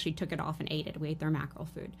kitchen, I actually took it off and ate it. We ate their mackerel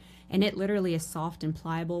food. And it literally is soft and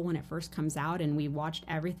pliable when it first comes out, and we watched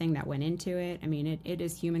everything that went into it. I mean, it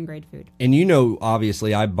is human-grade food. And you know,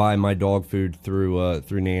 obviously, I buy my dog food through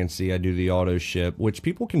Nancy. I do the auto ship, which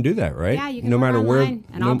people can do that, right? Yeah, you can no order matter online,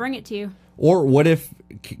 where, and I'll bring it to you. Or what if,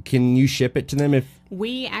 can you ship it to them if...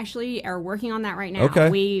 We actually are working on that right now. Okay.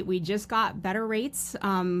 We just got better rates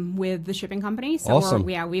with the shipping company. So Awesome.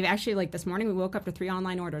 we've actually, like this morning, we woke up to 3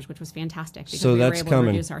 online orders, which was fantastic because So we were that's able coming.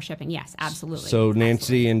 to reduce our shipping. Yes, absolutely. So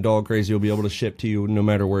Nancy and Dog Krazy will be able to ship to you no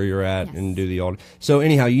matter where you're at and do the order. So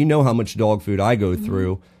anyhow, you know how much dog food I go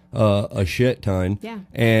through, a shit ton. Yeah.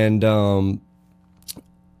 And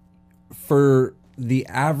for the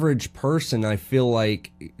average person, I feel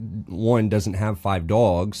like, one, doesn't have 5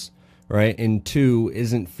 dogs, right? And 2,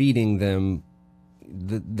 isn't feeding them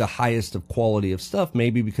the highest of quality of stuff,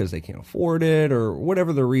 maybe because they can't afford it or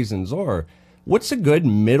whatever the reasons are. What's a good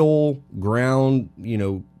middle ground, you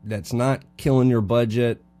know, that's not killing your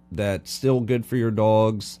budget, that's still good for your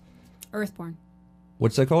dogs? Earthborn.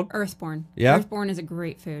 What's that called? Earthborn. Yeah? Earthborn is a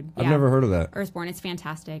great food. I've never heard of that. Earthborn, it's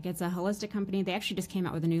fantastic. It's a holistic company. They actually just came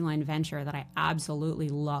out with a new line, Venture, that I absolutely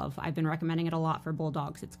love. I've been recommending it a lot for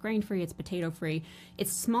bulldogs. It's grain-free, it's potato-free.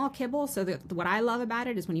 It's small kibble, so what I love about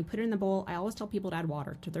it is when you put it in the bowl, I always tell people to add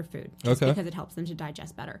water to their food, just because it helps them to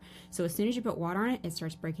digest better. So as soon as you put water on it, it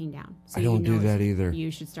starts breaking down. So I don't do that either. You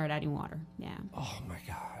should start adding water. Yeah. Oh, my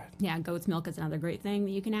God. Yeah, goat's milk is another great thing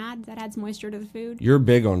that you can add that adds moisture to the food. You're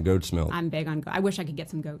big on goat's milk. I'm big on I wish I could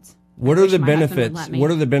get some goats. What I are wish the my husband would benefits? let me.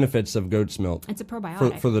 What are the benefits of goat's milk? It's a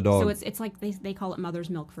probiotic for the dog. So it's like they call it mother's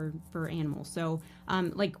milk for animals. So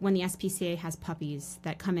like when the SPCA has puppies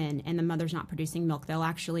that come in and the mother's not producing milk, they'll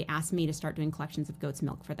actually ask me to start doing collections of goat's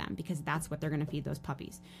milk for them because that's what they're going to feed those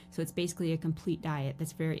puppies. So it's basically a complete diet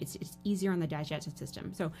that's it's easier on the digestive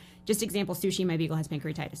system. So just example, Sushi, my beagle, has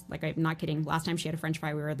pancreatitis. Like, I'm not kidding. Last time she had a French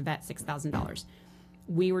fry, we were at the vet, $6,000.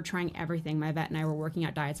 We were trying everything. My vet and I were working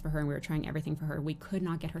out diets for her, and we were trying everything for her. We could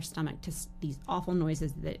not get her stomach to these awful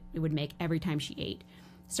noises that it would make every time she ate.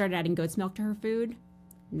 Started adding goat's milk to her food.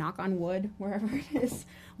 Knock on wood, wherever it is.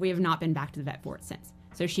 We have not been back to the vet for it since.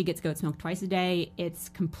 So she gets goat's milk twice a day. It's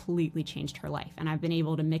completely changed her life. And I've been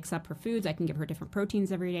able to mix up her foods. I can give her different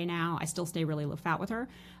proteins every day now. I still stay really low fat with her.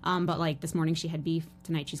 But like this morning she had beef.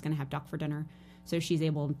 Tonight she's going to have duck for dinner. So she's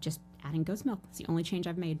able just adding goat's milk. It's the only change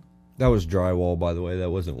I've made. That was drywall, by the way. That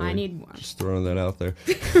wasn't wood. I need more. Just throwing that out there.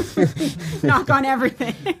 Knock on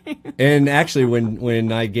everything. And actually,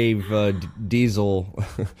 when I gave Diesel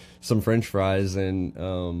some French fries,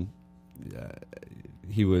 and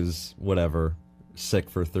he was sick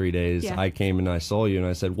for 3 days, Yeah. I came and I saw you, and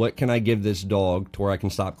I said, "What can I give this dog to where I can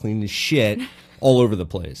stop cleaning the shit all over the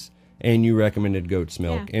place?" And you recommended goat's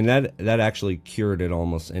milk, Yeah. and that actually cured it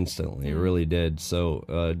almost instantly. It really did.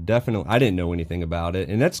 So definitely, I didn't know anything about it,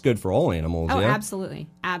 and that's good for all animals. Oh, yeah? absolutely.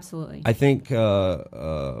 Absolutely. I think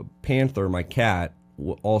Panther, my cat,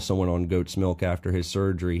 also went on goat's milk after his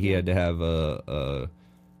surgery. He had to have a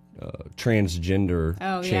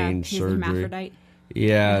transgender change He's surgery. a hermaphrodite.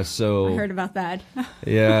 Yeah, so I heard about that.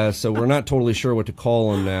 yeah, so we're not totally sure what to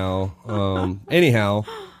call him now. Anyhow,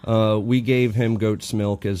 we gave him goat's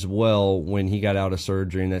milk as well when he got out of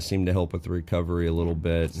surgery, and that seemed to help with the recovery a little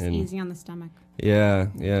bit. It's And easy on the stomach.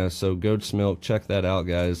 yeah. So goat's milk, check that out,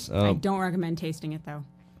 guys. I don't recommend tasting it though.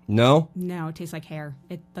 No, No, it tastes like hair.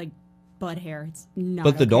 It's like butt hair. It's not.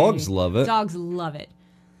 but the okay. dogs love it. Dogs love it.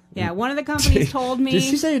 Yeah, one of the companies told me Did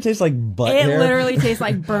she say it tastes like butt it hair? literally tastes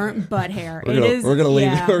like burnt butt hair. We're gonna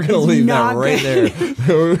leave. Yeah, We're gonna it's leave that not right good.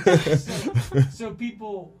 there. So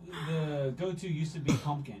people, the go-to used to be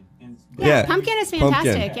pumpkin. And Yeah. Pumpkin is Pumpkin.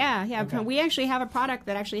 fantastic. Yeah. Okay. We actually have a product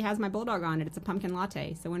that actually has my bulldog on it. It's a pumpkin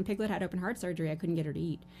latte. So when Piglet had open heart surgery, I couldn't get her to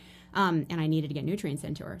eat. And I needed to get nutrients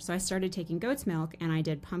into her. So I started taking goat's milk, and I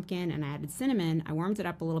did pumpkin, and I added cinnamon. I warmed it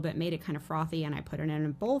up a little bit, made it kind of frothy, and I put it in a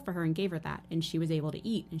bowl for her and gave her that. And she was able to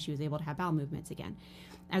eat, and she was able to have bowel movements again.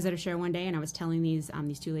 I was at a show one day, and I was telling these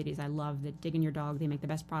two ladies I love that Dig in Your Dog, they make the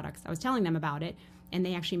best products. I was telling them about it, and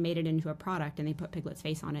they actually made it into a product, and they put Piglet's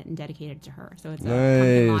face on it and dedicated it to her. So it's a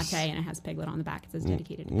pumpkin Nice. latte, and it has Piglet on the back. It says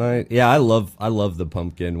dedicated to Nice. Yeah, I love the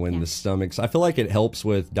pumpkin when Yeah. the stomachs. I feel like it helps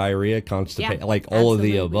with diarrhea, constipation, Yeah, like all of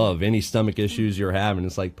the absolutely. above. Any stomach issues you're having,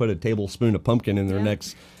 it's like put a tablespoon of pumpkin in their Yeah.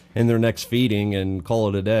 next in their next feeding and call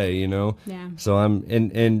it a day, you know? Yeah. So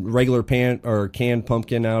and regular canned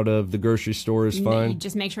pumpkin out of the grocery store is You fine.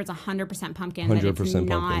 just make sure it's 100% pumpkin. That it's 100%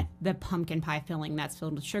 not pumpkin. the pumpkin pie filling that's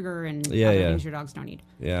filled with sugar and Yeah, other yeah. things your dogs don't eat.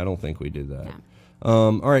 Yeah, I don't think we do that. Yeah.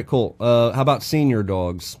 All right, cool. How about senior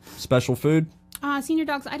dogs? Special food? Senior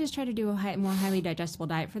dogs, I just try to do a more highly digestible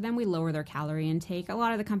diet for them. We lower their calorie intake. A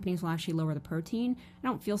lot of the companies will actually lower the protein. I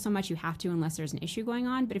don't feel so much you have to unless there's an issue going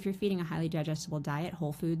on. But if you're feeding a highly digestible diet,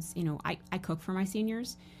 whole foods, you know, I cook for my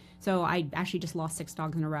seniors. So I actually just lost 6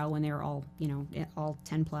 dogs in a row when they were all, you know, all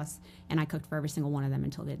 10 plus, and I cooked for every single one of them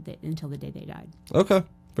until the day they died. Okay.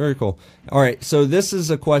 Very cool. All right, so this is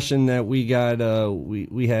a question that we got.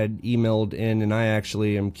 We had emailed in, and I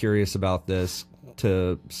actually am curious about this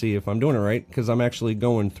to see if I'm doing it right, because I'm actually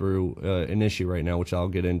going through an issue right now, which I'll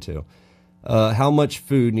get into. How much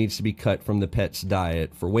food needs to be cut from the pet's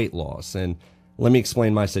diet for weight loss? And let me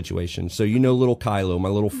explain my situation. So you know little Kylo, my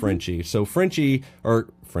little Frenchie. So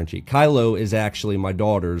Kylo is actually my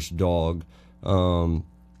daughter's dog.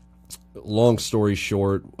 Long story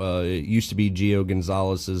short, it used to be Gio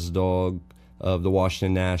Gonzalez's dog of the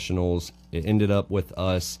Washington Nationals. It ended up with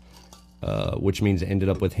us, which means it ended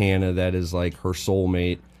up with Hannah. That is like her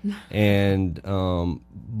soulmate. And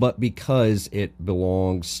but because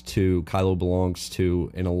Kylo belongs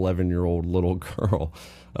to an 11-year-old little girl,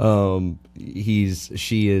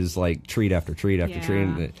 she is like treat after treat after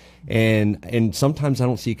treat, and sometimes I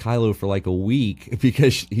don't see Kylo for like a week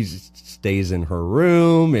because he stays in her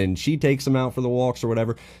room and she takes him out for the walks or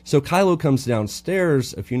whatever. So Kylo comes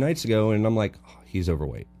downstairs a few nights ago and I'm like, oh, he's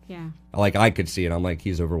overweight. Yeah. Like I could see it. I'm like,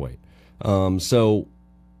 he's overweight. So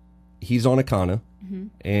he's on Akana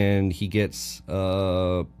and he gets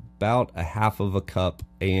about a half of a cup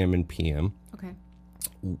AM and PM. Okay.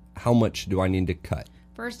 How much do I need to cut?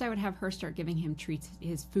 First, I would have her start giving him treats,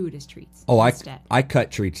 his food as treats. Oh, instead. I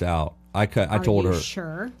cut treats out. I told her.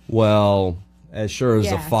 Sure? Well, as sure as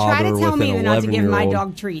a father try to with tell an me not to give 11-year-old. my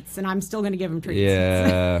dog treats, and I'm still going to give him treats.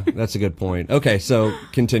 Yeah, that's a good point. Okay, so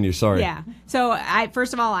continue. Sorry. Yeah. So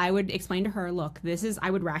first of all, I would explain to her, look, I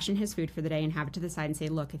would ration his food for the day and have it to the side and say,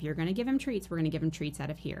 look, if you're going to give him treats, we're going to give him treats out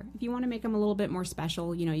of here. If you want to make them a little bit more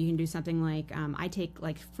special, you know, you can do something like, I take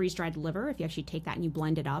like freeze-dried liver. If you actually take that and you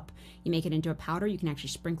blend it up, you make it into a powder, you can actually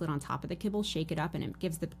sprinkle it on top of the kibble, shake it up, and it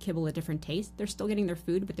gives the kibble a different taste. They're still getting their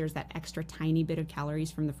food, but there's that extra tiny bit of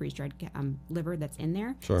calories from the freeze-dried liver that's in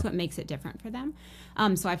there. Sure. So it makes it different for them.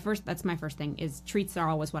 That's my first thing is treats are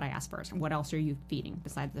always what I ask first. What else are you feeding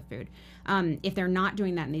besides the food? If they're not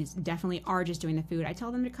doing that and these definitely are just doing the food, I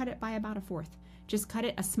tell them to cut it by about a fourth. Just cut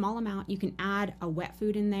it a small amount. You can add a wet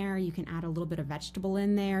food in there. You can add a little bit of vegetable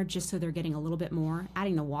in there just so they're getting a little bit more.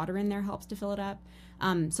 Adding the water in there helps to fill it up.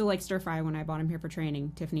 So like stir fry, when I bought him here for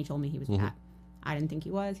training, Tiffany told me he was fat. I didn't think he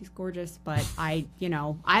was. He's gorgeous. But I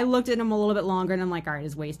looked at him a little bit longer and I'm like, all right,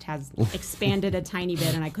 his waist has expanded a tiny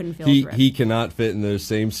bit and I couldn't feel his ribs. He cannot fit in those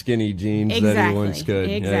same skinny jeans that he once could.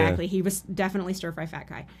 Exactly. Yeah. He was definitely stir fry fat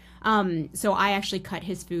guy. So I actually cut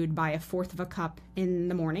his food by a fourth of a cup in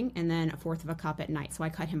the morning and then a fourth of a cup at night. So I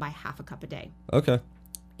cut him by half a cup a day. Okay.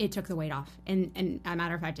 It took the weight off. And a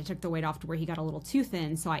matter of fact, it took the weight off to where he got a little too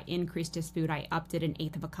thin. So I increased his food. I upped it an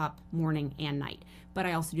eighth of a cup morning and night. But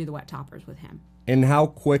I also do the wet toppers with him. And how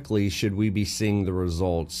quickly should we be seeing the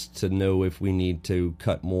results to know if we need to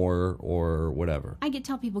cut more or whatever? I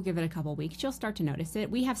tell people give it a couple weeks. You'll start to notice it.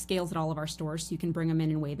 We have scales at all of our stores, so you can bring them in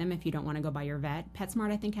and weigh them if you don't want to go by your vet.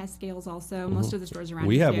 PetSmart, I think, has scales also. Most of the stores around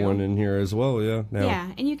We here have do. one in here as well, yeah. Now.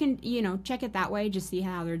 Yeah, and you can, check it that way, just see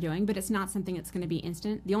how they're doing, but it's not something that's going to be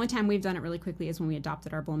instant. The only time we've done it really quickly is when we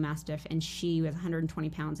adopted our bull mastiff, and she was 120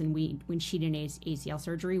 pounds, and when she did an ACL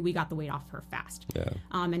surgery, we got the weight off her fast. Yeah.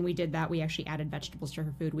 And we did that. We actually added vegetables to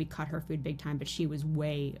her food. We cut her food big time, but she was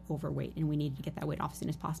way overweight, and we needed to get that weight off as soon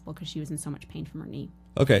as possible because she was in so much pain from her knee.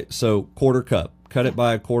 Okay, so quarter cup. Cut it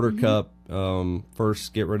by a quarter cup.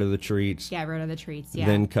 First, get rid of the treats. Get rid of the treats, yeah.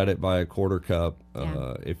 Then cut it by a quarter cup.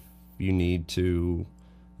 Yeah. If you need to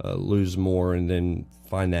lose more, and then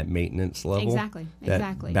find that maintenance level. Exactly.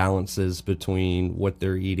 That balances between what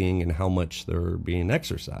they're eating and how much they're being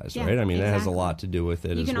exercised, Yeah, right? I mean, that has a exactly. lot to do with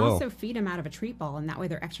it You as can well. also feed them out of a treat ball, and that way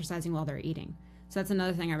they're exercising while they're eating. So that's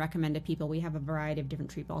another thing I recommend to people. We have a variety of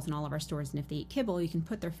different treat balls in all of our stores, and if they eat kibble, you can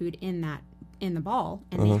put their food in the ball,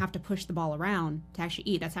 and they have to push the ball around to actually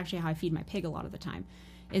eat. That's actually how I feed my pig a lot of the time,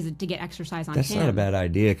 is to get exercise on him. That's not a bad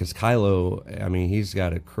idea, because Kylo, I mean, he's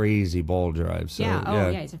got a crazy ball drive. So,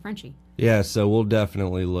 yeah, he's a Frenchie. Yeah, so we'll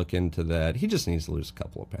definitely look into that. He just needs to lose a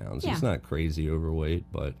couple of pounds. Yeah. He's not crazy overweight,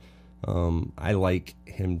 but I like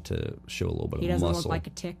him to show a little bit He of doesn't muscle. look like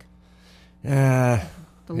a tick. Yeah.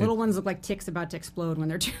 The little ones look like ticks about to explode when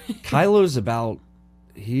they're Kylo's about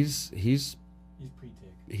He's He's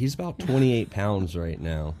pre-tick. he's about 28 pounds right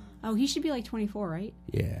now. Oh, he should be like 24, right?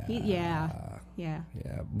 Yeah. Yeah. Yeah,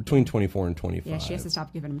 between 24 and 25. Yeah, she has to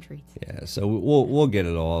stop giving him treats. Yeah, so we'll get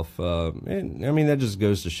it off. And I mean, that just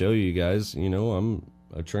goes to show you guys, I'm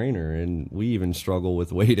a trainer, and we even struggle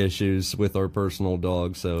with weight issues with our personal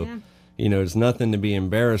dog. So, it's nothing to be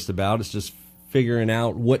embarrassed about. It's just figuring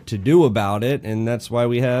out what to do about it, and that's why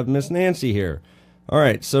we have Miss Nancy here. All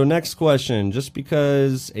right, so next question. Just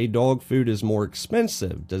because a dog food is more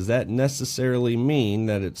expensive, does that necessarily mean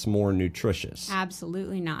that it's more nutritious?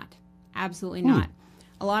 Absolutely not. Absolutely not.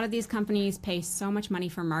 A lot of these companies pay so much money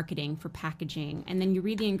for marketing, for packaging, and then you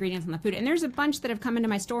read the ingredients on the food. And there's a bunch that have come into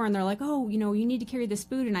my store and they're like, oh, you need to carry this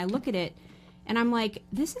food. And I look at it and I'm like,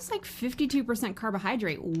 this is like 52%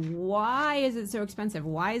 carbohydrate. Why is it so expensive?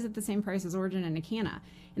 Why is it the same price as Origin and Acana?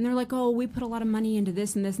 And they're like, oh, we put a lot of money into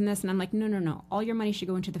this and this and this. And I'm like, no. All your money should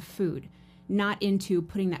go into the food, not into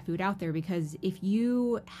putting that food out there. Because if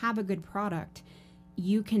you have a good product,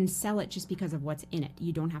 you can sell it just because of what's in it.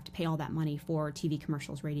 You don't have to pay all that money for TV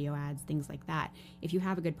commercials, radio ads, things like that. If you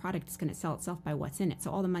have a good product, it's going to sell itself by what's in it. So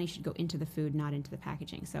all the money should go into the food, not into the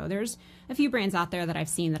packaging. So there's a few brands out there that I've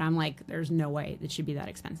seen that I'm like, there's no way it should be that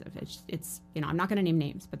expensive. It's I'm not going to name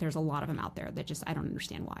names, but there's a lot of them out there that just, I don't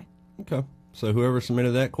understand why. Okay. So whoever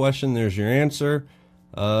submitted that question, there's your answer.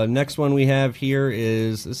 Next one we have here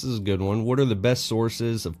is, this is a good one. What are the best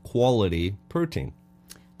sources of quality protein?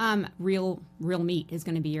 Real meat is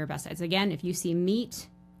going to be your best. It's, again, if you see meat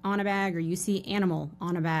on a bag or you see animal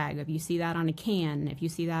on a bag, if you see that on a can, if you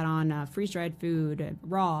see that on freeze-dried food,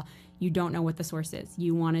 raw, you don't know what the source is.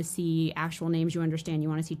 You want to see actual names you understand. You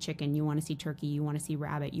want to see chicken. You want to see turkey. You want to see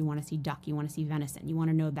rabbit. You want to see duck. You want to see venison. You want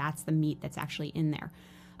to know that's the meat that's actually in there.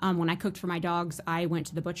 When I cooked for my dogs, I went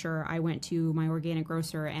to the butcher, I went to my organic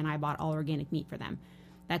grocer, and I bought all organic meat for them.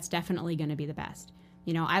 That's definitely going to be the best.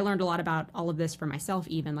 I learned a lot about all of this for myself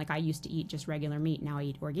even. Like, I used to eat just regular meat. Now I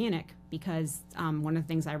eat organic because one of the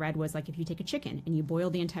things I read was, like, if you take a chicken and you boil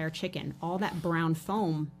the entire chicken, all that brown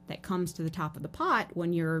foam that comes to the top of the pot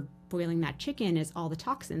when you're boiling that chicken is all the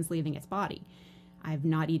toxins leaving its body. I've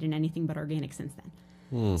not eaten anything but organic since then.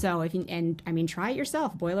 So try it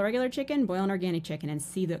yourself. Boil a regular chicken, boil an organic chicken, and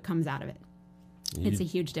see what comes out of it. It's a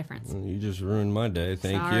huge difference. You just ruined my day.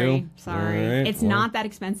 Thank you. Sorry. Right, it's not that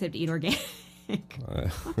expensive to eat organic.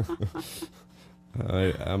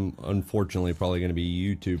 I'm unfortunately probably going to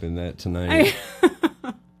be YouTubing that tonight.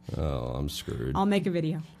 Oh, I'm screwed. I'll make a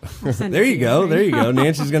video. There you go.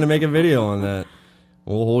 Nancy's going to make a video on that.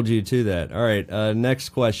 We'll hold you to that. All right. Next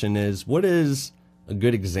question is, what is a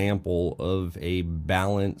good example of a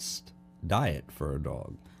balanced diet for a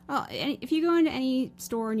dog? Well, if you go into any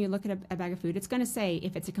store and you look at a bag of food, it's going to say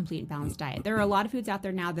if it's a complete and balanced diet. There are a lot of foods out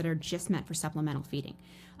there now that are just meant for supplemental feeding.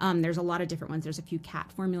 There's a lot of different ones. There's a few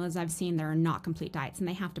cat formulas I've seen that are not complete diets, and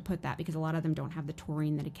they have to put that because a lot of them don't have the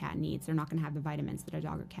taurine that a cat needs. They're not going to have the vitamins that a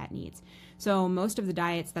dog or cat needs. So most of the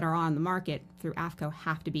diets that are on the market through AFCO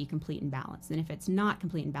have to be complete and balanced. And if it's not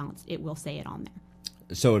complete and balanced, it will say it on there.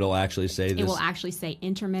 So it'll actually say this? It will actually say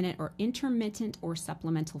intermittent or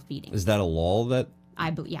supplemental feeding. Is that a law that? I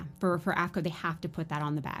believe, yeah. For AFCO, they have to put that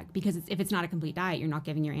on the bag because if it's not a complete diet, you're not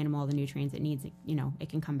giving your animal all the nutrients it needs. It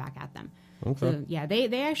can come back at them. Okay. So yeah,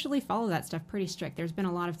 they actually follow that stuff pretty strict. There's been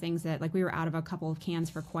a lot of things that, like, we were out of a couple of cans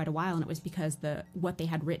for quite a while, and it was because what they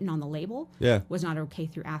had written on the label was not okay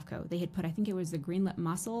through AFCO. They had put, I think it was the green lip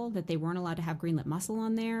mussel, that they weren't allowed to have green lip mussel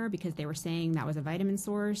on there because they were saying that was a vitamin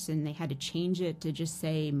source, and they had to change it to just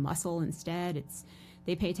say mussel instead.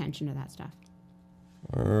 They pay attention to that stuff.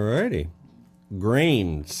 Alrighty.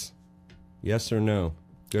 Grains. Yes or no?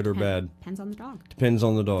 Good or bad? Depends on the dog. Depends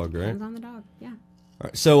on the dog, right? Depends on the dog, yeah. All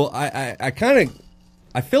right, so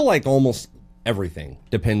I feel like almost everything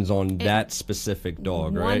depends on that specific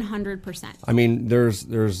dog, right? 100%. I mean,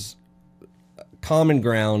 there's common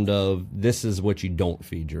ground of this is what you don't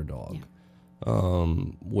feed your dog,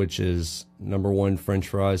 which is number one, French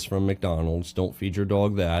fries from McDonald's. Don't feed your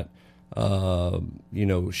dog that.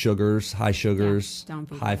 Sugars, high sugars,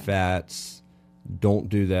 high fats. Don't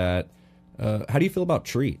do that. How do you feel about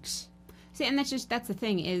treats? See, and that's the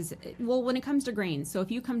thing is, well, when it comes to grains, so if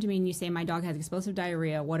you come to me and you say my dog has explosive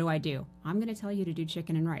diarrhea, what do? I'm going to tell you to do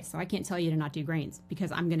chicken and rice. So I can't tell you to not do grains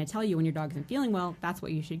because I'm going to tell you when your dog isn't feeling well, that's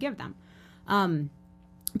what you should give them.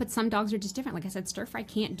 But some dogs are just different. Like I said, stir fry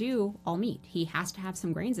can't do all meat. He has to have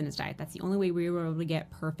some grains in his diet. That's the only way we were able to get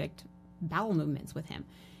perfect bowel movements with him.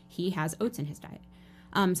 He has oats in his diet.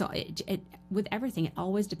 So with everything, it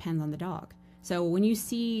always depends on the dog. So when you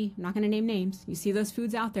see, I'm not going to name names, you see those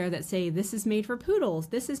foods out there that say this is made for poodles,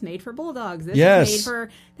 this is made for bulldogs, this Yes. is made for,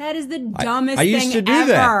 that is the dumbest I used thing to do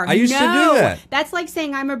ever. that. I used to do No. that. That's like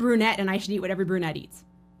saying I'm a brunette and I should eat what every brunette eats.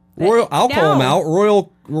 I'll call them out.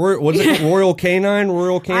 Royal, what's it? Royal Canine,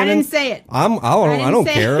 Royal Canin. I didn't say it. I don't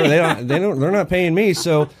say care. it. They're not paying me.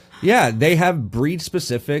 So yeah, they have breed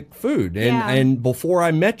specific food. And before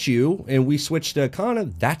I met you and we switched to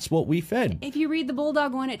Akana, that's what we fed. If you read the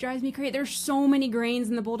bulldog one, it drives me crazy. There's so many grains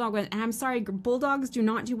in the bulldog one. And I'm sorry, bulldogs do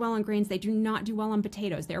not do well on grains. They do not do well on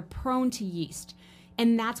potatoes. They're prone to yeast.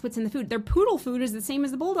 And that's what's in the food. Their poodle food is the same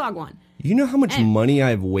as the bulldog one. You know how much money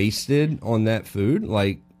I've wasted on that food?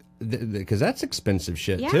 Like, because that's expensive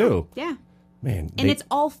shit too. Yeah. Man. And it's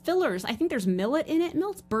all fillers. I think there's millet in it.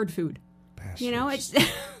 Millet's bird food. Bastards. You know, it's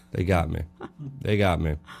They got me. They got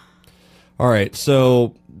me. All right,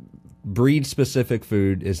 so breed-specific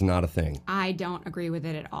food is not a thing. I don't agree with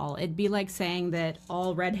it at all. It'd be like saying that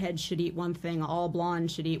all redheads should eat one thing, all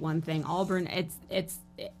blondes should eat one thing, all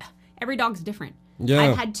every dog's different. Yeah.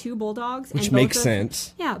 I've had 2 bulldogs, Which and makes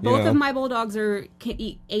sense. Yeah, you both know. of my bulldogs can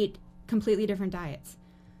eat 8 completely different diets.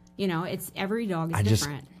 You know, it's every dog is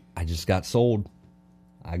different. I just got sold.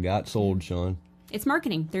 I got sold, Sean. It's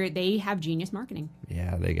marketing. They have genius marketing.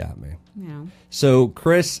 Yeah, they got me. You know. So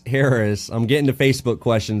Chris Harris, I'm getting to Facebook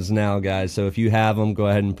questions now, guys. So if you have them, go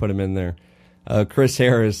ahead and put them in there. Chris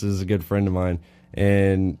Harris is a good friend of mine,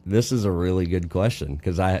 and this is a really good question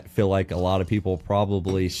because I feel like a lot of people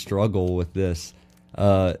probably struggle with this.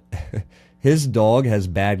 His dog has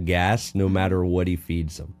bad gas no matter what he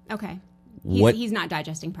feeds him. Okay. What- He's not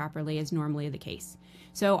digesting properly is normally the case.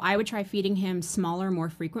 So I would try feeding him smaller, more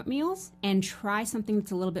frequent meals and try something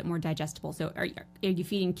that's a little bit more digestible. So are you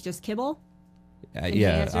feeding just kibble? Can you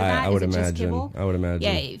answer that? I would Is it just imagine. kibble? I would imagine.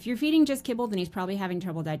 Yeah, if you're feeding just kibble, then he's probably having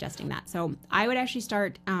trouble digesting that. So I would actually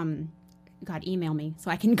start, God, email me so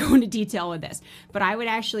I can go into detail with this. But I would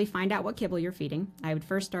actually find out what kibble you're feeding. I would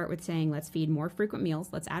first start with saying, let's feed more frequent meals.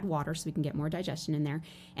 Let's add water so we can get more digestion in there.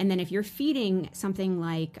 And then if you're feeding something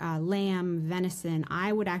like lamb, venison,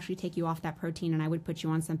 I would actually take you off that protein and I would put you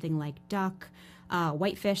on something like duck,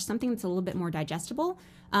 whitefish, something that's a little bit more digestible.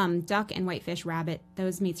 Duck and whitefish, rabbit,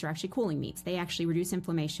 those meats are actually cooling meats. They actually reduce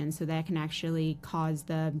inflammation, so that can actually cause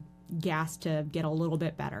the gas to get a little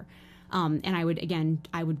bit better. And I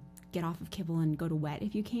would get off of kibble and go to wet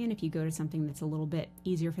if you can, if you go to something that's a little bit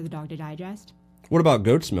easier for the dog to digest. What about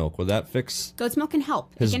goat's milk? Would that fix Goat's milk can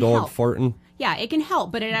help. his It can dog help. farting? Yeah, it can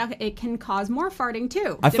help, but it can cause more farting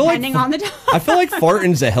too, I feel like depending on the dog. I feel like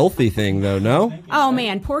farting's a healthy thing, though. No. Oh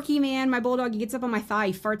man, Porky man, my bulldog, he gets up on my thigh,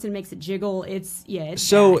 he farts and makes it jiggle. It's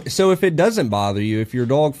So bad. if it doesn't bother you, if your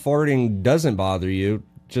dog farting doesn't bother you,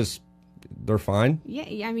 just they're fine.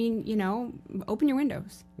 Yeah, I mean, open your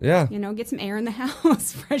windows. Yeah. Get some air in the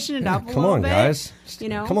house, freshen it up a Come little on, bit. guys.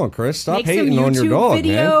 Come on, Chris. Stop make hating some on your YouTube dog, man.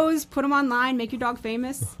 videos, put them online, make your dog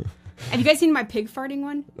famous. Have you guys seen my pig farting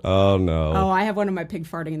one? Oh no. Oh, I have one of my pig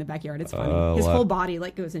farting in the backyard. It's funny. His whole body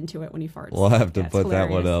goes into it when he farts. We'll have to Yeah, it's put that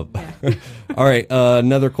one hilarious. up. Yeah. All right.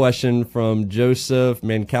 Another question from Joseph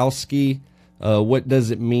Mankowski. What does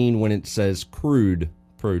it mean when it says crude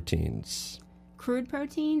proteins? Crude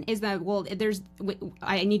protein is that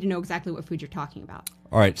I need to know exactly what food you're talking about.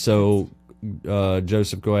 All right. So,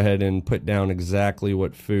 Joseph, go ahead and put down exactly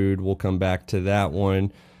what food. We'll come back to that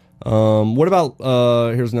one. What about,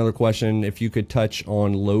 here's another question. If you could touch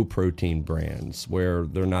on low protein brands where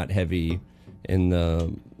they're not heavy in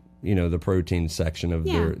the, the protein section of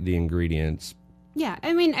the ingredients. Yeah,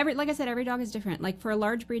 I mean, like I said, every dog is different. Like for a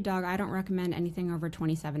large breed dog, I don't recommend anything over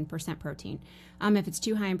 27% protein. If it's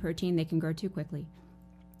too high in protein, they can grow too quickly.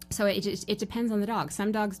 So it depends on the dog.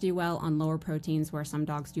 Some dogs do well on lower proteins, where some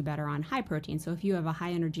dogs do better on high protein. So if you have a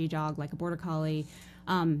high energy dog like a border collie,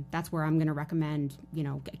 that's where I'm going to recommend,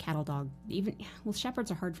 a cattle dog.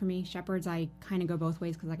 Shepherds are hard for me. Shepherds, I kind of go both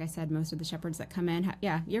ways because, like I said, most of the shepherds that come in,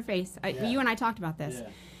 your face. You and I talked about this.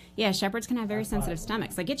 Yeah, shepherds can have very sensitive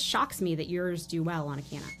stomachs. Like, it shocks me that yours do well on a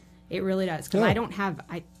canna. It really does. Because I don't have,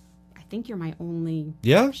 I think you're my only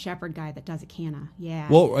shepherd guy that does a canna. Yeah.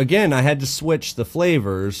 Well, again, I had to switch the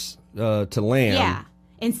flavors to lamb. Yeah.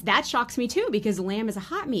 And that shocks me too, because lamb is a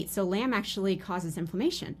hot meat. So lamb actually causes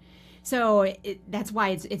inflammation. So that's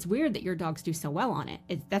why it's weird that your dogs do so well on it.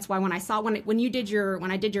 That's why when I saw when I did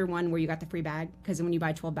your one where you got the free bag, because when you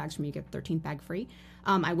buy 12 bags from me, you get the 13th bag free.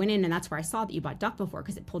 I went in and that's where I saw that you bought duck before,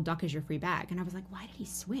 because it pulled duck as your free bag, and I was like, why did he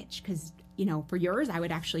switch? Because for yours, I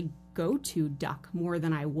would actually go to duck more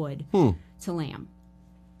than I would to lamb.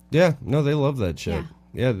 Yeah, no, they love that shit.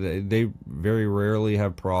 Yeah, they very rarely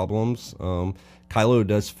have problems. Kylo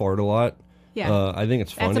does fart a lot. Yeah. I think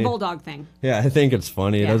it's funny. That's a bulldog thing. Yeah, I think it's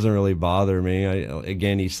funny. It Yeah. doesn't really bother me.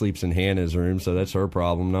 Again, he sleeps in Hannah's room, so that's her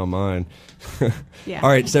problem, not mine. Yeah. All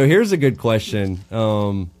right, so here's a good question.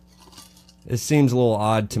 It seems a little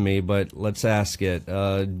odd to me, but let's ask it.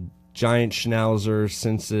 Giant schnauzer,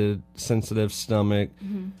 sensitive stomach,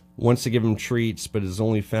 wants to give him treats, but has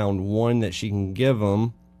only found one that she can give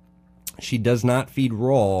him. She does not feed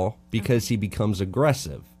raw because he becomes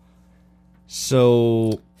aggressive.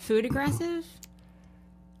 So... Food aggressive?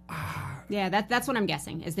 Yeah, that's what I'm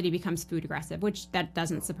guessing, is that he becomes food aggressive, which that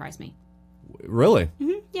doesn't surprise me. Really?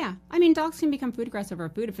 Yeah. I mean, dogs can become food aggressive over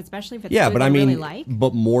food, especially if it's Yeah, food but they I mean, really like.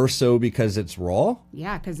 but more so because it's raw?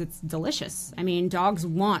 Yeah, because it's delicious. I mean, dogs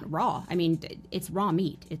want raw. I mean, it's raw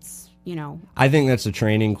meat. It's, I think that's a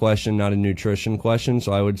training question, not a nutrition question.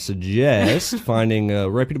 So I would suggest finding a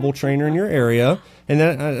reputable trainer in your area. And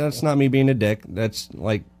that's not me being a dick. That's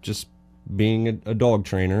like just being a dog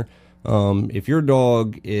trainer. If your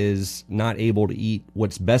dog is not able to eat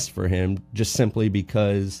what's best for him just simply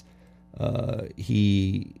because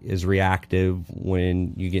he is reactive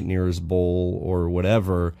when you get near his bowl or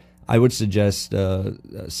whatever, I would suggest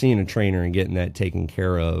seeing a trainer and getting that taken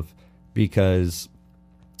care of, because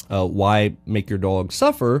why make your dog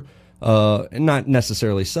suffer, not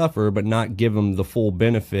necessarily suffer, but not give him the full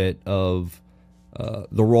benefit of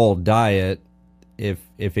the raw diet if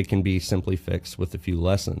it can be simply fixed with a few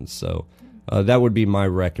lessons. So that would be my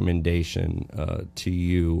recommendation to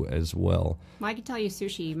you as well. Well, I can tell you,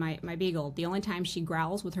 Sushi, my beagle, the only time she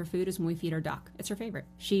growls with her food is when we feed her duck. It's her favorite.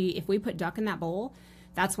 If we put duck in that bowl,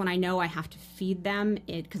 that's when I know I have to feed them,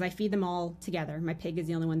 because I feed them all together. My pig is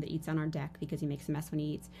the only one that eats on our deck because he makes a mess when he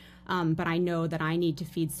eats. But I know that I need to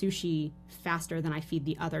feed Sushi faster than I feed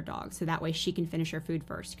the other dog, so that way she can finish her food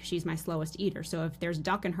first, because she's my slowest eater. So if there's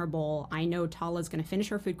duck in her bowl, I know Tala's going to finish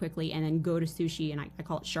her food quickly and then go to Sushi, and I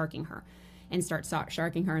call it sharking her, and start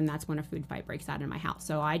sharking her, and that's when a food fight breaks out in my house.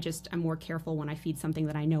 So I'm more careful when I feed something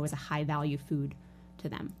that I know is a high-value food to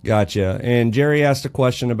them. Gotcha. And Jerry asked a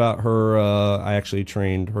question about her. I actually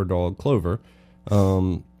trained her dog, Clover.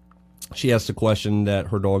 She asked a question that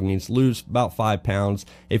her dog needs to lose about 5 pounds.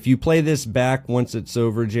 If you play this back once it's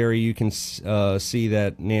over, Jerry, you can see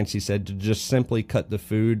that Nancy said to just simply cut the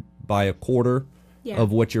food by a quarter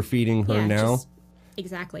of what you're feeding her now.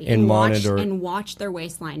 Exactly. And monitor. Watch their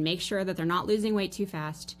waistline. Make sure that they're not losing weight too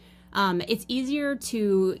fast. It's easier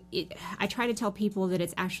I try to tell people that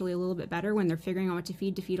it's actually a little bit better when they're figuring out what to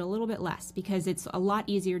feed a little bit less, because it's a lot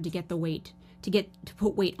easier to get the weight, to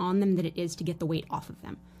put weight on them than it is to get the weight off of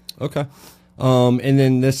them. Okay. And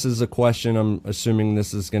then this is a question, I'm assuming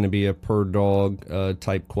this is going to be a per dog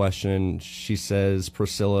type question. She says,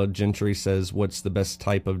 Priscilla Gentry says, what's the best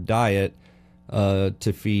type of diet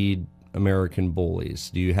to feed American bullies?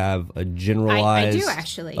 Do you have a generalized... I do,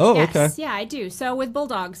 actually. Oh, yes. okay. Yeah, I do. So with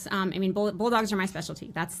bulldogs, bulldogs are my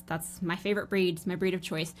specialty. That's my favorite breed. It's my breed of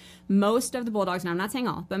choice. Most of the bulldogs, now I'm not saying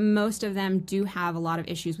all, but most of them do have a lot of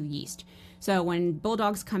issues with yeast. So when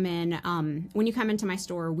bulldogs come in, when you come into my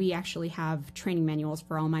store, we actually have training manuals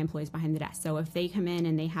for all my employees behind the desk. So if they come in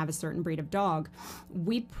and they have a certain breed of dog,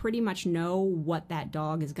 we pretty much know what that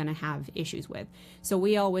dog is going to have issues with. So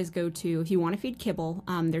we always go to, if you want to feed kibble,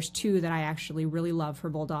 there's two that I actually really love for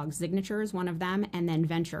bulldogs. Signature is one of them, and then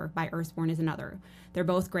Venture by Earthborn is another. They're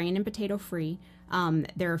both grain and potato free.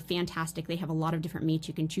 They're fantastic. They have a lot of different meats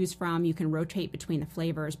you can choose from. You can rotate between the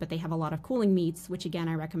flavors, but they have a lot of cooling meats, which again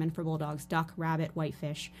I recommend for bulldogs: duck, rabbit,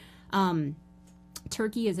 whitefish.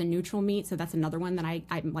 Turkey is a neutral meat, so that's another one that I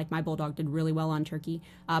like. My bulldog did really well on turkey.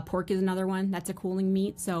 Pork is another one that's a cooling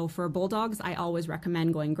meat. So for bulldogs, I always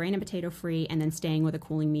recommend going grain and potato free, and then staying with a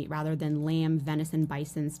cooling meat rather than lamb, venison,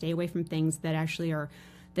 bison. Stay away from things that actually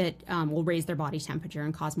will raise their body temperature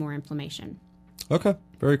and cause more inflammation. Okay,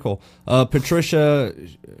 very cool. Patricia,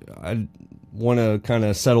 I want to kind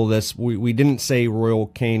of settle this. We didn't say Royal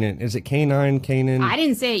Canin. Is it Canine? I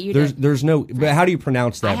didn't say it. You did. There's no. But how do you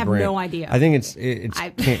pronounce that? I have brand? no idea. I think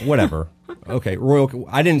it's whatever. Okay, Royal.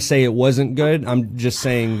 I didn't say it wasn't good. I'm just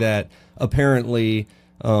saying that apparently,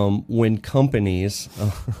 when companies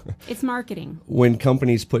it's marketing. When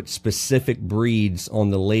companies put specific breeds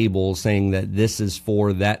on the label saying that this is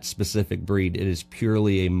for that specific breed, it is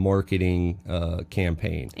purely a marketing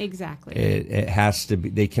campaign. Exactly. It has to be.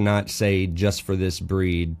 They cannot say just for this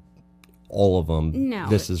breed, all of them. No.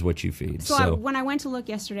 This is what you feed. So when I went to look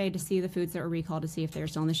yesterday to see the foods that were recalled, to see if they were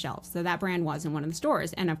still on the shelves, so that brand was in one of the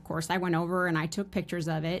stores, and of course I went over and I took pictures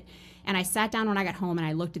of it. And I sat down when I got home and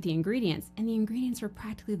I looked at the ingredients, and the ingredients were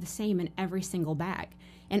practically the same in every single bag.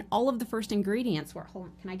 And all of the first ingredients were, hold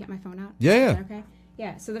on, can I get my phone out? Yeah. Okay.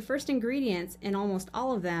 Yeah, so the first ingredients in almost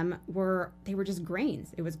all of them were just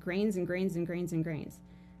grains. It was grains and grains and grains and grains.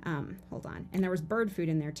 Hold on. And there was bird food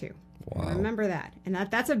in there too. Wow. Remember that. And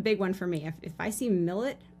that's a big one for me. If I see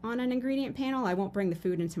millet on an ingredient panel, I won't bring the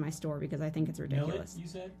food into my store because I think it's ridiculous. Millet, you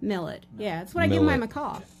said? Millet. Yeah, that's what I give my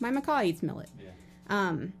macaw. My macaw eats millet.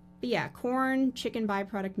 Yeah. But yeah, corn, chicken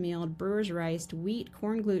byproduct meal, brewer's rice, wheat,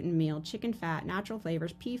 corn gluten meal, chicken fat, natural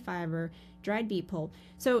flavors, pea fiber, dried beet pulp.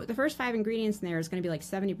 So the first 5 ingredients in there is going to be like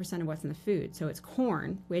 70% of what's in the food. So it's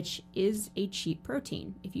corn, which is a cheap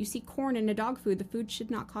protein. If you see corn in a dog food, the food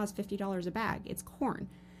should not cost $50 a bag. It's corn.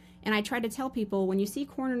 And I try to tell people when you see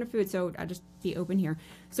corn in a food, so I'll just be open here.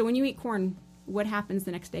 So when you eat corn, what happens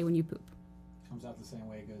the next day when you poop? Comes out the same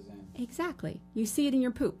way it goes in. Exactly. You see it in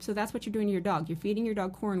your poop. So that's what you're doing to your dog. You're feeding your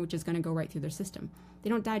dog corn, which is going to go right through their system. They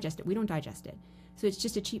don't digest it. We don't digest it. So it's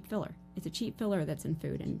just a cheap filler. It's a cheap filler that's in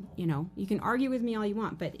food. And, you can argue with me all you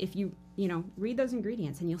want, but if you, read those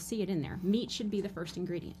ingredients and you'll see it in there. Meat should be the first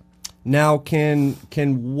ingredient. Now, can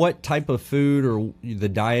what type of food or the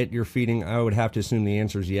diet you're feeding, I would have to assume the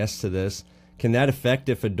answer is yes to this, can that affect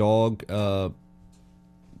if a dog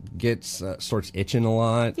starts itching a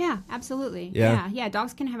lot? Yeah, absolutely. Yeah.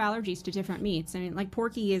 Dogs can have allergies to different meats. I mean, like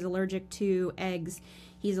Porky is allergic to eggs.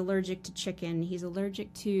 He's allergic to chicken. He's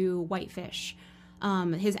allergic to whitefish.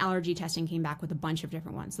 His allergy testing came back with a bunch of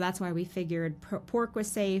different ones. So that's why we figured pork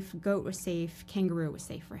was safe, goat was safe, kangaroo was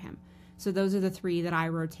safe for him. So those are the 3 that I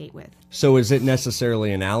rotate with. So is it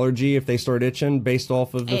necessarily an allergy if they start itching based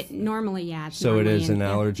off of the... Normally, yeah. So it is an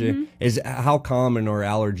allergy? Mm-hmm. How common are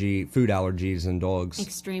food allergies in dogs?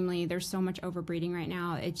 Extremely. There's so much overbreeding right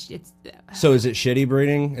now. It's. So is it shitty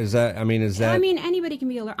breeding? I mean, anybody can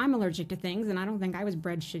be I'm allergic to things, and I don't think I was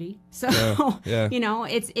bred shitty. So, yeah.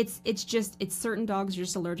 it's certain dogs are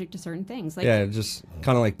just allergic to certain things. Like, yeah, just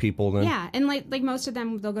kind of like people then. Yeah, and like most of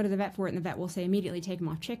them, they'll go to the vet for it, and the vet will say immediately take them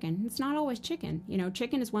off chicken. It's not always chicken.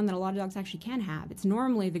 Chicken is one that a lot of dogs actually can have. It's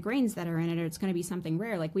normally the grains that are in it, or it's going to be something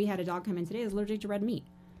rare. Like we had a dog come in today that's allergic to red meat.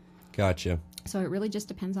 Gotcha. So it really just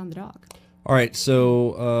depends on the dog. All right,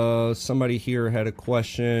 so somebody here had a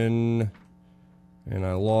question, and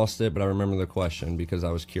I lost it, but I remember the question because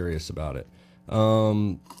I was curious about it.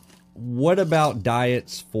 What about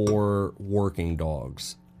diets for working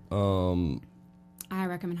dogs? I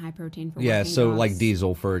recommend high protein for working dogs. Like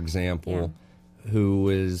Diesel, for example, who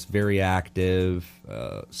is very active.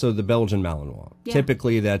 So the Belgian Malinois. Yeah.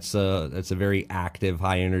 Typically, that's a very active,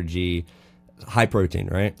 high energy, high protein,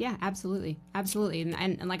 right? Yeah, absolutely,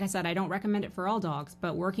 and like I said, I don't recommend it for all dogs,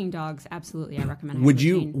 but working dogs, absolutely, I recommend. High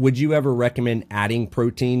protein. Would you ever recommend adding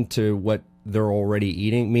protein to what they're already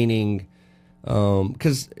eating? Meaning,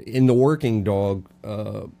 because in the working dog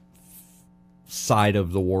side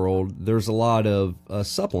of the world, there's a lot of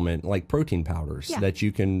supplement like protein powders that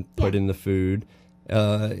you can put in the food.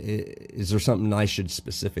 Is there something I should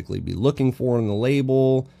specifically be looking for in the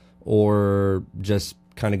label, or just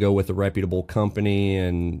kind of go with a reputable company?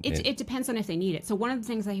 It depends on if they need it. So one of the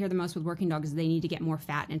things I hear the most with working dogs is they need to get more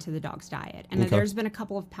fat into the dog's diet. And there's been a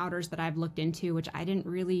couple of powders that I've looked into, which I didn't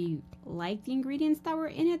really like the ingredients that were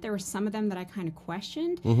in it. There were some of them that I kind of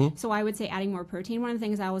questioned. Mm-hmm. So I would say adding more protein. One of the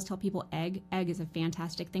things I always tell people, egg is a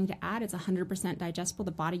fantastic thing to add. It's 100% digestible.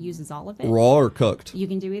 The body uses all of it. Raw or cooked? You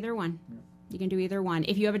can do either one. You can do either one.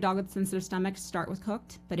 If you have a dog with sensitive stomach, start with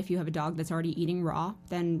cooked. But if you have a dog that's already eating raw,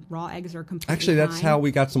 then raw eggs are completely Actually, that's fine. how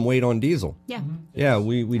we got some weight on Diesel. Yeah. Mm-hmm. Yeah,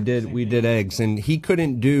 we did eggs, and he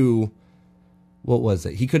couldn't do, what was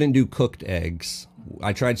it? He couldn't do cooked eggs.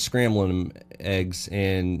 I tried scrambling eggs,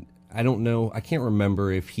 and I don't know, I can't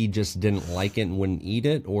remember if he just didn't like it and wouldn't eat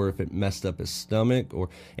it, or if it messed up his stomach, or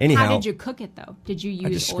anyhow. How did you cook it, though? Did you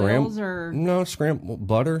use oils or? No,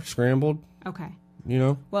 butter, scrambled. Okay.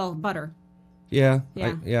 Well, butter. Yeah.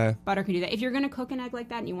 Butter can do that. If you're going to cook an egg like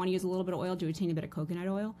that and you want to use a little bit of oil, do a teeny bit of coconut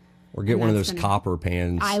oil. Or get one of those copper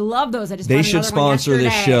pans. I love those. They should sponsor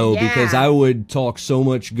this show because I would talk so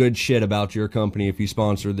much good shit about your company if you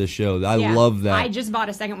sponsored this show. I love that. I just bought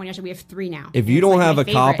a second one yesterday. We have 3 now. If you don't have a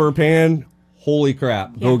copper pan, holy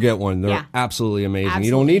crap, go get one. They're absolutely amazing. Absolutely.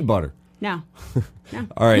 You don't need butter. No.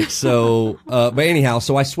 All right, so, but anyhow,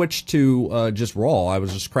 so I switched to just raw. I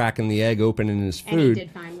was just cracking the egg open in his food. And he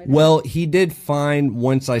did fine with it? Well, he did fine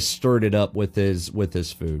once I stirred it up with his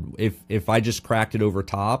food. If I just cracked it over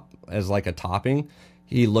top as like a topping,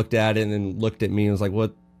 he looked at it and then looked at me and was like,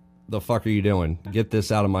 "What the fuck are you doing? Get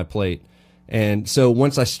this out of my plate." And so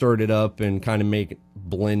once I stirred it up and kind of make it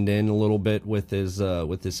blend in a little bit with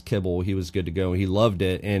his kibble, he was good to go. He loved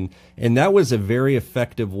it, and that was a very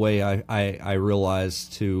effective way I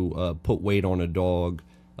realized to put weight on a dog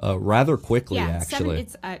rather quickly, Yeah, actually.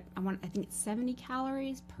 I think it's 70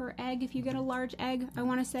 calories per egg if you get a large egg, I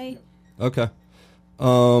want to say. Okay.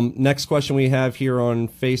 Next question we have here on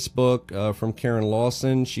Facebook from Karen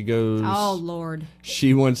Lawson. She goes, Oh, Lord.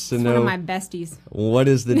 she wants to It's know, one of my besties. what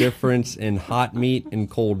is the difference in hot meat and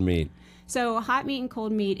cold meat? So hot meat and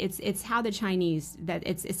cold meat, it's how the Chinese, that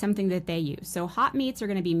it's something that they use. So hot meats are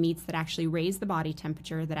going to be meats that actually raise the body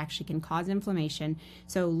temperature, that actually can cause inflammation.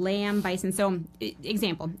 So lamb, bison. So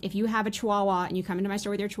example, if you have a Chihuahua and you come into my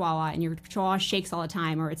store with your Chihuahua and your Chihuahua shakes all the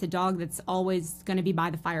time, or it's a dog that's always going to be by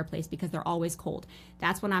the fireplace because they're always cold,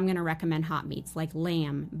 that's when I'm going to recommend hot meats like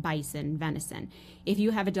lamb, bison, venison. If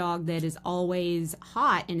you have a dog that is always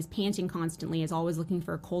hot and is panting constantly, is always looking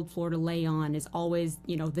for a cold floor to lay on, is always,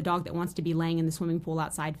 the dog that wants to be laying in the swimming pool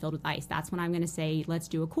outside filled with ice, that's when I'm going to say let's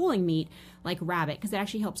do a cooling meat like rabbit, because it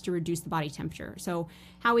actually helps to reduce the body temperature. So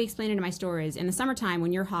how we explain it in my store is, in the summertime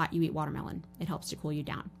when you're hot, you eat watermelon. It helps to cool you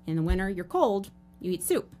down. In the winter, you're cold, you eat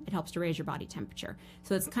soup. It helps to raise your body temperature.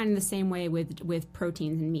 So it's kind of the same way with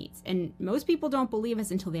proteins and meats. And most people don't believe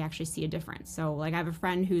us until they actually see a difference. So like I have a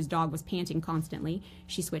friend whose dog was panting constantly.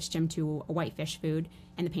 She switched him to a whitefish food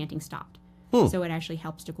and the panting stopped. So it actually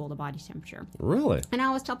helps to cool the body temperature. Really? And I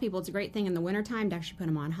always tell people it's a great thing in the wintertime to actually put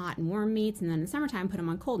them on hot and warm meats, and then in the summertime put them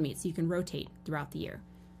on cold meats so you can rotate throughout the year.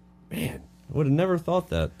 Man, I would have never thought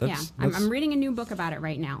that. I'm reading a new book about it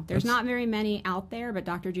right now. There's not very many out there, but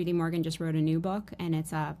Dr. Judy Morgan just wrote a new book, and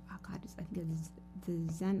it's I think it's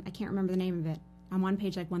the Zen. I can't remember the name of it. I'm on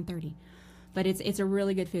page like 130. But it's a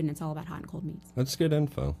really good food, and it's all about hot and cold meats. That's good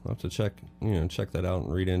info. I'll have to check that out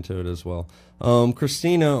and read into it as well.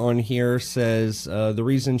 Christina on here says the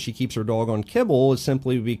reason she keeps her dog on kibble is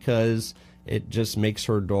simply because it just makes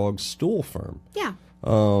her dog stool firm. Yeah.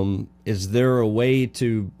 Is there a way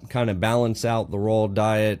to kind of balance out the raw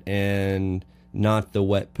diet and not the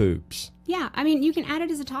wet poops? Yeah, I mean, you can add it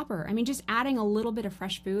as a topper. I mean, just adding a little bit of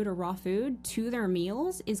fresh food or raw food to their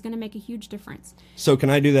meals is going to make a huge difference. So can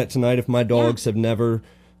I do that tonight if my dogs have never,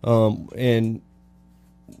 and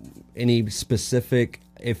any specific,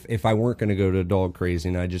 if I weren't going to go to Dog Krazy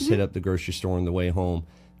and I just hit up the grocery store on the way home,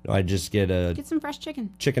 I just get some fresh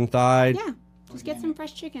chicken. Chicken thigh? Yeah. Just get some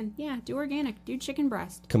fresh chicken. Yeah, do organic. Do chicken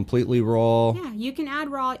breast. Completely raw? Yeah, you can add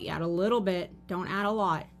raw. You add a little bit. Don't add a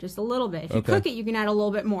lot. Just a little bit. If you cook it, you can add a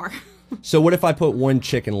little bit more. So what if I put one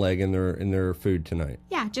chicken leg in their food tonight?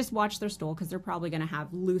 Yeah, just watch their stool because they're probably going to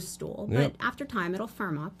have loose stool. But after time, it'll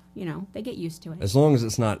firm up. They get used to it. As long as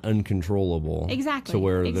it's not uncontrollable. Exactly. To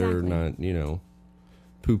where they're not,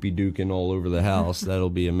 poopy duking all over the house. That'll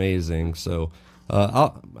be amazing. So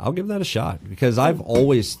I'll give that a shot because I've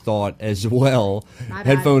always thought as well.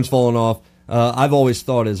 Headphones falling off. I've always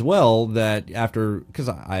thought as well that because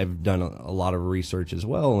I've done a lot of research as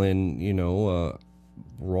well, and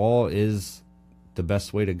raw is the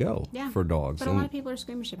best way to go for dogs. But a lot of people are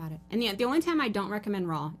squeamish about it. And the only time I don't recommend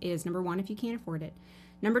raw is, number one, if you can't afford it.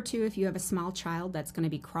 Number two, if you have a small child that's going to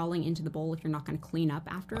be crawling into the bowl if you're not going to clean up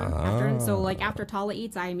after. So like after Tala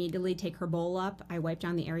eats, I immediately take her bowl up, I wipe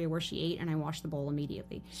down the area where she ate, and I wash the bowl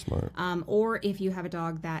immediately. Smart. Or if you have a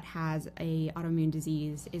dog that has a autoimmune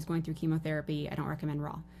disease, is going through chemotherapy, I don't recommend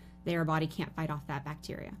raw. Their body can't fight off that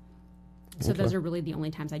bacteria. So those are really the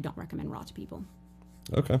only times I don't recommend raw to people.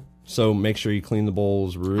 Okay. So make sure you clean the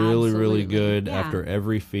bowls really good after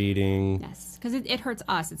every feeding. Yes, because it hurts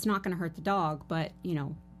us. It's not going to hurt the dog, but,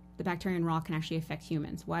 the bacteria in raw can actually affect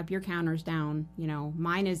humans. Wipe your counters down.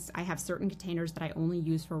 Mine is, I have certain containers that I only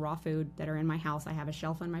use for raw food that are in my house. I have a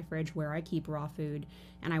shelf in my fridge where I keep raw food,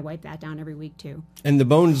 and I wipe that down every week, too. And the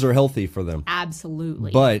bones are healthy for them.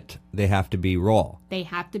 Absolutely. But they have to be raw. They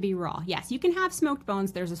have to be raw. Yes, you can have smoked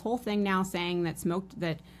bones. There's this whole thing now saying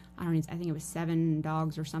that I think it was 7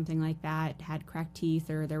 dogs or something like that had cracked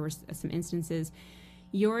teeth, or there were some instances.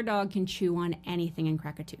 Your dog can chew on anything and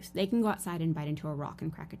crack a tooth. They can go outside and bite into a rock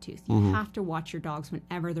and crack a tooth. You have to watch your dogs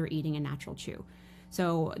whenever they're eating a natural chew.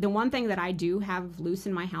 So the one thing that I do have loose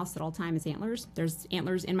in my house at all time is antlers. There's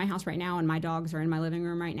antlers in my house right now, and my dogs are in my living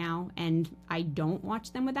room right now, and I don't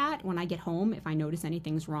watch them with that. When I get home, if I notice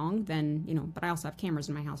anything's wrong, then, but I also have cameras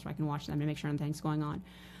in my house where I can watch them to make sure nothing's going on.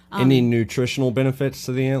 Any nutritional benefits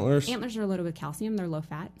to the antlers? Antlers are loaded with calcium. They're low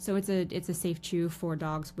fat, so it's a safe chew for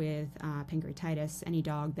dogs with pancreatitis. Any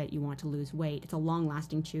dog that you want to lose weight. It's a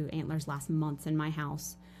long-lasting chew. Antlers last months in my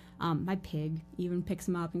house. My pig even picks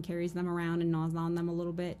them up and carries them around and gnaws on them a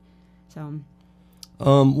little bit. So,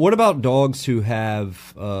 what about dogs who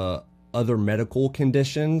have other medical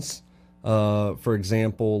conditions? For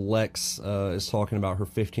example, Lex is talking about her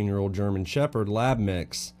 15-year-old German Shepherd lab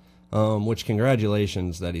mix. Which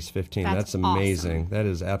congratulations that he's 15. That's amazing. Awesome. That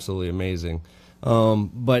is absolutely amazing.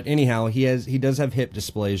 But anyhow, he does have hip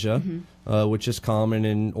dysplasia, which is common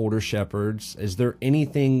in older shepherds. Is there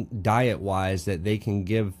anything diet-wise that they can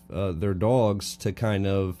give their dogs to kind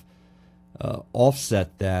of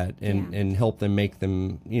offset that and help them make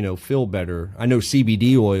them, feel better? I know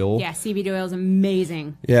CBD oil. Yeah, CBD oil is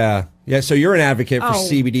amazing. Yeah. So you're an advocate for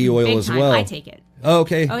CBD oil big as time. well. I take it. Oh,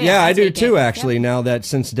 okay. Oh, yeah, I do take too. it. Actually, Yep. now that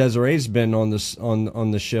since Desiree's been on this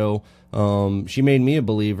on the show, she made me a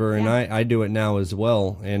believer, and I do it now as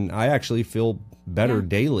well, and I actually feel better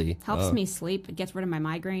daily. Helps me sleep. It gets rid of my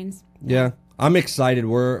migraines. Yeah, I'm excited.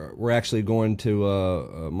 We're actually going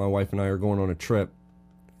to my wife and I are going on a trip,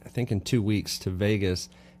 I think in 2 weeks, to Vegas,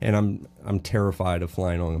 and I'm terrified of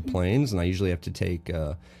flying on planes, and I usually have to take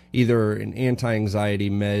either an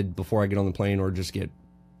anti-anxiety med before I get on the plane, or just get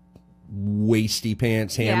wasty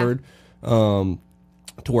pants hammered, to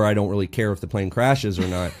where I don't really care if the plane crashes or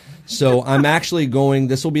not. So I'm actually going,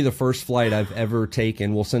 this will be the first flight I've ever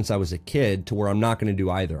taken, well, since I was a kid, to where I'm not going to do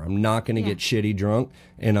either. I'm not going to get shitty drunk,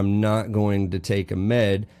 and I'm not going to take a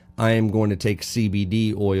med. I am going to take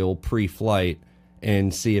CBD oil pre-flight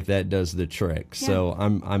and see if that does the trick. So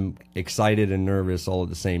I'm excited and nervous all at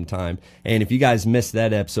the same time. And if you guys missed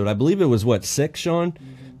that episode, I believe it was 6, Sean?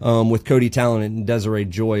 With Cody Talent and Desiree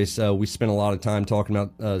Joyce, we spent a lot of time talking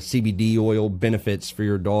about CBD oil benefits for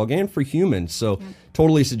your dog and for humans. So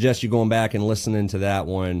totally suggest you going back and listening to that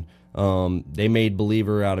one. They made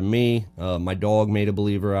believer out of me. My dog made a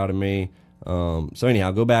believer out of me. So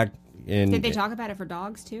anyhow, go back. And Did they talk about it for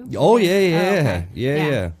dogs too? Oh, yeah. Okay.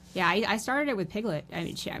 Yeah. Yeah, I started it with Piglet. I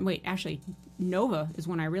mean, actually, Nova is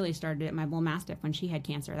when I really started it. My bull mastiff, when she had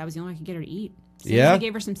cancer, that was the only way I could get her to eat. So I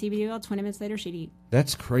gave her some CBD oil. 20 minutes later, she'd eat.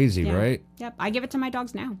 That's crazy, right? Yep, I give it to my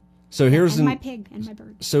dogs now. So here's my pig and my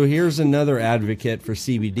bird. So here's another advocate for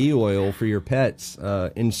CBD oil for your pets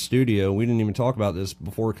in studio. We didn't even talk about this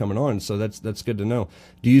before coming on, so that's good to know.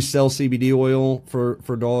 Do you sell CBD oil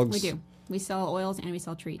for dogs? We do. We sell oils and we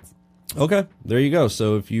sell treats. Okay, there you go.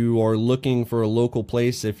 So if you are looking for a local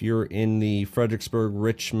place, if you're in the Fredericksburg,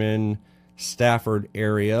 Richmond, Stafford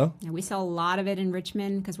area. Yeah, we sell a lot of it in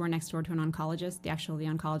Richmond because we're next door to an oncologist, the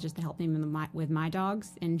oncologist that helped me with my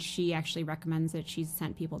dogs, and she actually recommends it. She's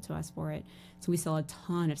sent people to us for it. So we sell a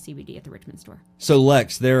ton of CBD at the Richmond store. So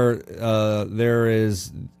Lex, there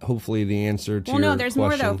is hopefully the answer to your question. Well, no, there's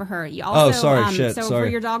more though for her. You also, sorry. For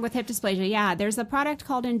your dog with hip dysplasia, there's a product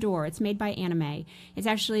called Endure. It's made by Anime. It's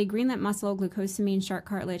actually greenlet mussel, glucosamine, shark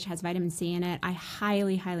cartilage, has vitamin C in it. I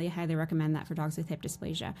highly, highly, highly recommend that for dogs with hip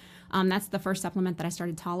dysplasia. That's the first supplement that I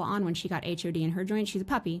started Tala on when she got HOD in her joint. She's a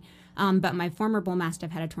puppy, but my former bull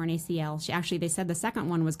mastiff had a torn ACL. They said the second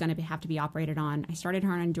one was going to have to be operated on. I started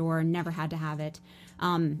her on Endure, never had to have it.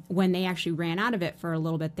 When they actually ran out of it for a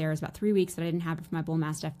little bit, there was about 3 weeks that I didn't have it for my bull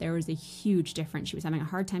mastiff. There was a huge difference. She was having a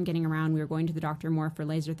hard time getting around. We were going to the doctor more for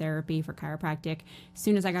laser therapy, for chiropractic. As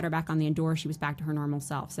soon as I got her back on the Endure, she was back to her normal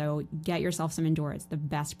self. So get yourself some Endure. It's the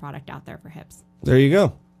best product out there for hips. There you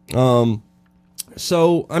go.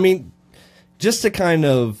 So, I mean, just to kind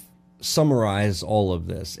of summarize all of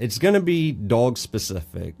this, it's going to be dog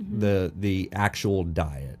specific, the actual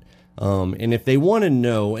diet. And if they want to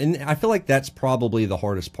know, and I feel like that's probably the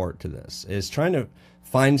hardest part to this, is trying to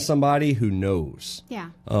find somebody who knows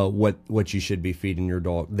what you should be feeding your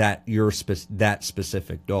dog, that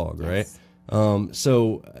specific dog, right?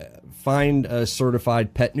 So find a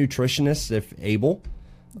certified pet nutritionist if able.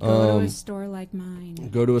 Go to a store like mine.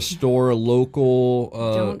 Go to a store, a local.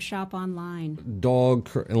 Don't shop online.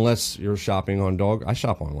 Unless you're shopping on dog. I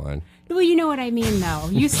shop online. Well, you know what I mean, though.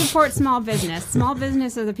 You support small business. Small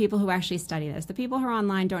business are the people who actually study this. The people who are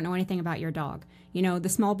online don't know anything about your dog. You know, the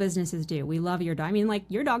small businesses do. We love your dog. I mean, like,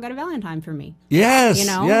 your dog got a Valentine for me. Yes, you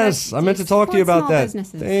know? yes. I meant to talk to you about that.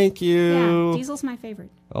 Businesses. Thank you. Yeah, Diesel's my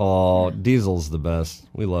favorite. Oh, Diesel's the best.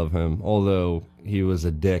 We love him. Although he was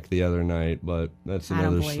a dick the other night, but that's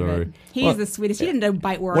another story. It. He's the sweetest. He didn't do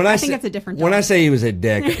bite work. I think it's a different dog. When I say he was a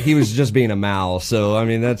dick, he was just being a mouse. So, I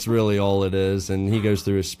mean, that's really all it is. And he goes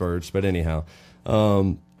through his spurts. But anyhow.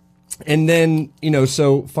 And then,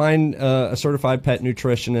 so find a certified pet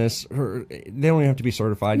nutritionist. They don't even have to be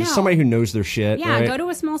certified. No. Just somebody who knows their shit. Yeah, right? Go to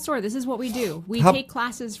a small store. This is what we do. We take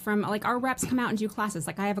classes from, like, our reps come out and do classes.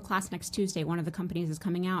 Like, I have a class next Tuesday. One of the companies is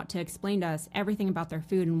coming out to explain to us everything about their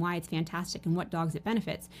food and why it's fantastic and what dogs it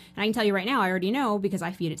benefits. And I can tell you right now, I already know because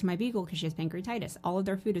I feed it to my beagle because she has pancreatitis. All of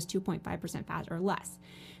their food is 2.5% fat or less.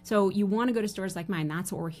 So you want to go to stores like mine.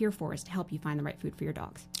 That's what we're here for, is to help you find the right food for your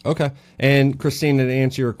dogs. Okay. And Christina, to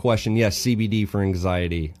answer your question, yes, CBD for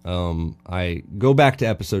anxiety. I go back to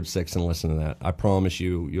episode 6 and listen to that. I promise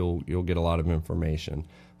you'll get a lot of information.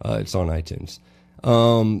 It's on iTunes.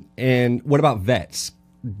 And what about vets?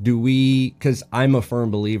 because I'm a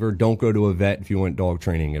firm believer, don't go to a vet if you want dog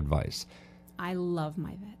training advice. I love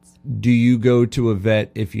my vets. Do you go to a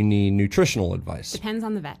vet if you need nutritional advice? Depends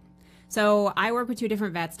on the vet. So I work with 2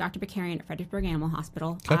 different vets, Dr. Bakarian at Fredericksburg Animal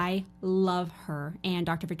Hospital. Okay. I love her, and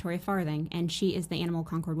Dr. Victoria Farthing, and she is the Animal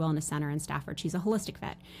Concord Wellness Center in Stafford. She's a holistic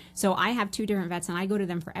vet. So I have 2 different vets, and I go to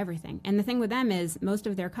them for everything. And the thing with them is most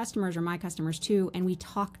of their customers are my customers too, and we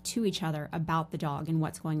talk to each other about the dog and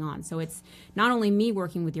what's going on. So it's not only me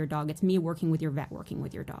working with your dog, it's me working with your vet working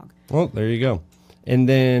with your dog. Well, there you go. And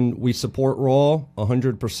then we support raw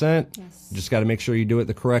 100%. Yes. Just got to make sure you do it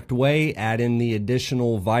the correct way. Add in the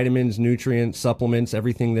additional vitamins, nutrients, supplements,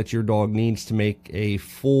 everything that your dog needs to make a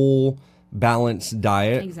full balanced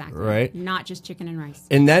diet. Exactly. Right? Not just chicken and rice.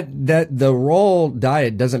 And that the raw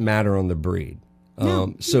diet doesn't matter on the breed.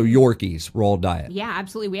 No. So Yorkies, raw diet. Yeah,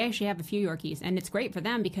 absolutely. We actually have a few Yorkies, and it's great for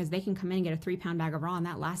them because they can come in and get a 3-pound bag of raw, and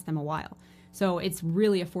that lasts them a while. So it's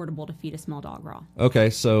really affordable to feed a small dog raw. Okay,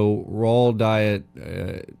 so raw diet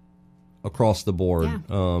across the board,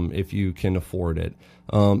 if you can afford it.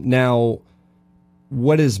 Now,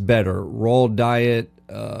 what is better, raw diet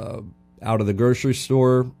out of the grocery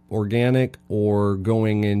store, organic, or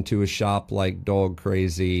going into a shop like Dog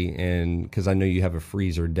Krazy? And because I know you have a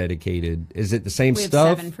freezer dedicated, is it the same We have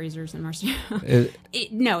stuff? 7 freezers in our studio.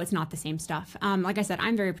 It- No, it's not the same stuff. Like I said,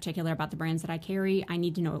 I'm very particular about the brands that I carry. I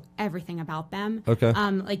need to know everything about them. Okay.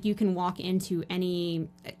 Like you can walk into any,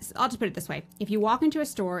 I'll just put it this way. If you walk into a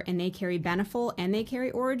store and they carry Beneful and they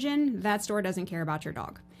carry Origin, that store doesn't care about your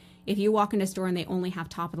dog. If you walk into a store and they only have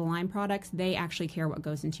top-of-the-line products, they actually care what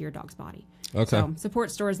goes into your dog's body. Okay. So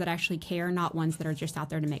support stores that actually care, not ones that are just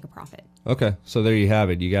out there to make a profit. Okay, so there you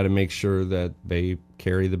have it. You got to make sure that they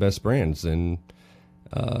carry the best brands, and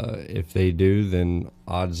if they do, then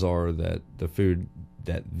odds are that the food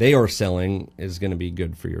that they are selling is going to be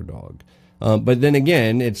good for your dog. But then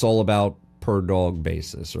again, it's all about per dog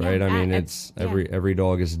basis, right? Yeah, I mean, it's every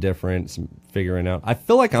dog is different. It's figuring out. I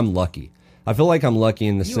feel like I'm lucky. I feel like I'm lucky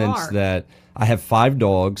in the sense that I have 5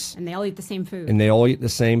 dogs. And they all eat the same food. And they all eat the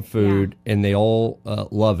same food, and they all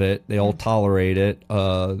love it. They all tolerate it.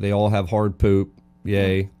 They all have hard poop.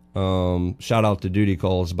 Yay. Shout out to Duty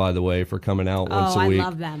Calls, by the way, for coming out once a week. I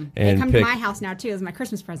love them. And they come to my house now, too. It's my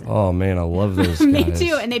Christmas present. Oh, man, I love those guys. Me,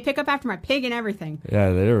 too. And they pick up after my pig and everything.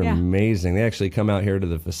 Yeah, they're amazing. They actually come out here to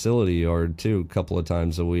the facility yard, too, a couple of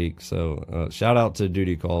times a week. So shout out to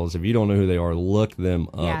Duty Calls. If you don't know who they are, look them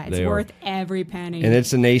up. Yeah, it's worth every penny. And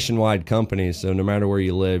it's a nationwide company, so no matter where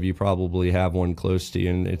you live, you probably have one close to you,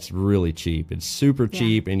 and it's really cheap. It's super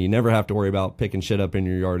cheap, and you never have to worry about picking shit up in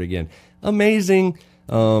your yard again. Amazing.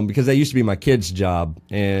 Because that used to be my kid's job,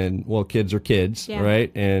 and well, kids are kids,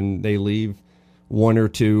 right? And they leave 1 or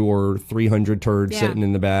 2 or 300 turds sitting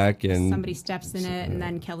in the back, and somebody steps in it, and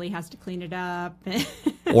then Kelly has to clean it up.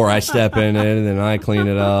 or I step in it and then I clean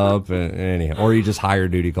it up, and anyhow, or you just hire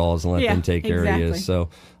Duty Calls and let them take care of you. So,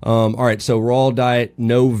 all right, so raw diet,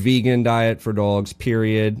 no vegan diet for dogs,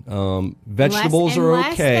 period. Vegetables are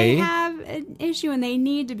okay. They have an issue and they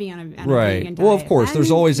need to be on a vegan diet. Well, of course,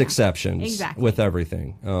 there's always exceptions with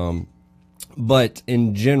everything. But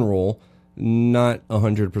in general, not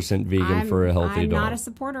 100% vegan for a healthy dog. I'm not a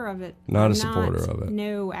supporter of it. Not a supporter of it.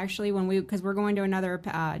 No, actually, because we're going to another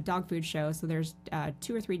dog food show, so there's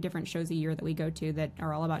 2 or 3 different shows a year that we go to that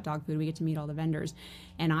are all about dog food. We get to meet all the vendors,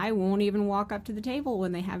 and I won't even walk up to the table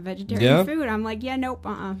when they have vegetarian food. I'm like, nope,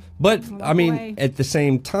 But I mean, at the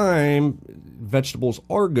same time, vegetables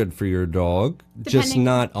are good for your dog, just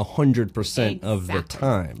not 100% of the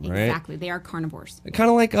time, right? Exactly, they are carnivores. Kind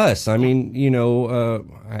of like us. I mean,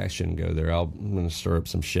 I shouldn't go there. I'm going to stir up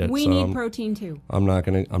some shit. We need protein too. I'm not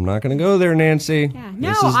gonna go there, Nancy. Yeah.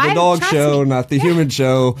 This is the dog show, not the human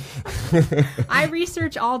show. I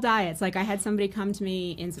research all diets. Like I had somebody come to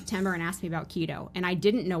me in September and ask me about keto, and I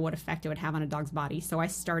didn't know what effect it would have on a dog's body, so I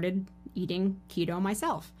started eating keto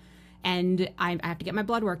myself. And I have to get my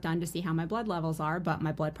blood work done to see how my blood levels are, but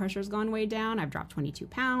my blood pressure's gone way down. I've dropped 22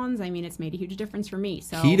 pounds. I mean, it's made a huge difference for me.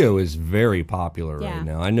 So keto is very popular right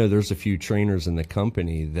now. I know there's a few trainers in the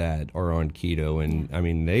company that are on keto, and I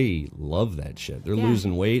mean, they love that shit. They're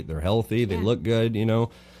losing weight. They're healthy. They look good,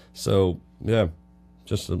 So,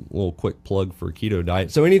 just a little quick plug for keto diet.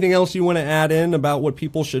 So anything else you want to add in about what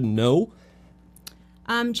people should know?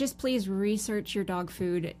 Just please research your dog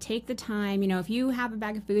food. Take the time. If you have a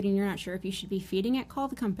bag of food and you're not sure if you should be feeding it, call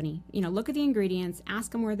the company. Look at the ingredients.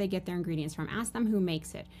 Ask them where they get their ingredients from. Ask them who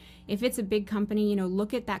makes it. If it's a big company,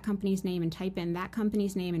 look at that company's name and type in that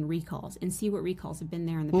company's name and recalls and see what recalls have been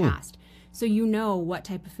there in the past. So you know what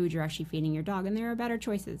type of food you're actually feeding your dog, and there are better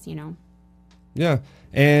choices, Yeah.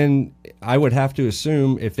 And I would have to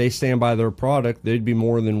assume if they stand by their product, they'd be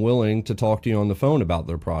more than willing to talk to you on the phone about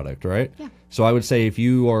their product, right? Yeah. So I would say if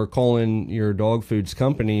you are calling your dog foods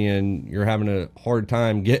company and you're having a hard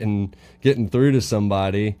time getting through to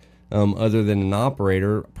somebody other than an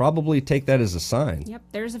operator, probably take that as a sign. Yep.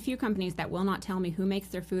 There's a few companies that will not tell me who makes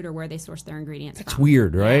their food or where they source their ingredients That's from.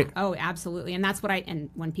 weird, right? Yeah. Oh, absolutely. And that's what and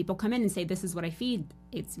when people come in and say, this is what I feed,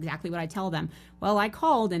 it's exactly what I tell them. Well, I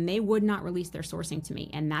called and they would not release their sourcing to me.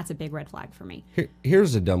 And that's a big red flag for me.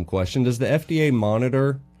 Here's a dumb question. Does the FDA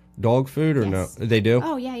monitor dog food or Yes. no? They do?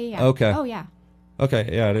 Oh, yeah. Okay. Oh, yeah. Okay,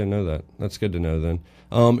 yeah, I didn't know that. That's good to know then.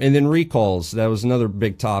 And then recalls. That was another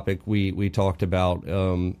big topic we talked about.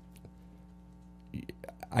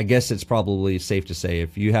 I guess it's probably safe to say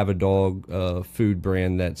if you have a dog food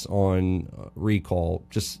brand that's on recall,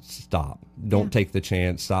 just stop. Don't take the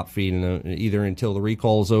chance. Stop feeding them either until the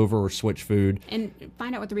recall is over or switch food. And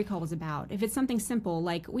find out what the recall was about. If it's something simple,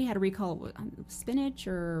 like we had a recall on spinach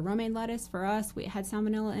or romaine lettuce for us. We had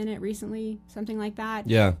salmonella in it recently, something like that.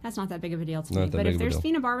 Yeah. That's not that big of a deal to Not me. that But big if of a there's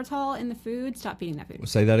deal. phenobarbital in the food, stop feeding that food.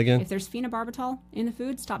 Say that again? If there's phenobarbital in the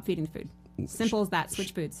food, stop feeding the food. Simple as that.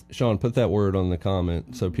 Switch foods. Sean, put that word on the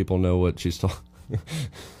comment so people know what she's talking.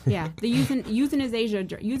 Yeah. The euthanasia.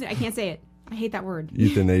 I can't say it. I hate that word.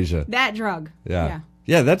 Euthanasia. That drug. Yeah.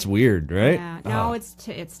 Yeah, that's weird, right? Yeah. No, Oh. it's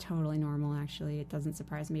totally normal, actually. It doesn't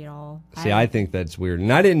surprise me at all. See, I think that's weird.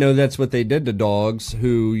 And I didn't know that's what they did to dogs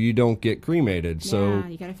who you don't get cremated. So yeah,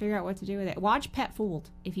 you got to figure out what to do with it. Watch Pet Fooled.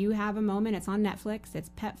 If you have a moment, it's on Netflix. It's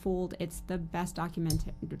Pet Fooled. It's the best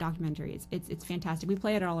documentary. It's fantastic. We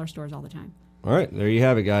play it at all our stores all the time. All right, there you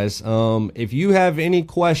have it, guys. If you have any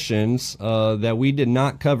questions that we did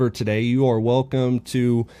not cover today, you are welcome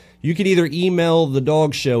to. You could either email the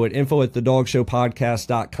Dog Show at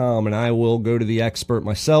info@thedogshowpodcast.com, and I will go to the expert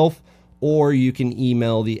myself, or you can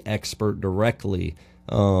email the expert directly,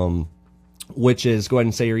 which is, go ahead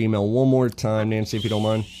and say your email one more time, Nancy, if you don't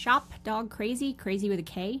mind. Shop Dog Krazy, crazy with a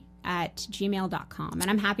K, at gmail.com.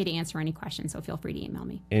 And I'm happy to answer any questions, so feel free to email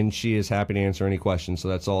me. And she is happy to answer any questions, so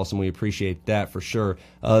that's awesome. We appreciate that for sure.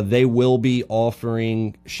 They will be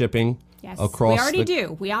offering shipping. Yes, across we already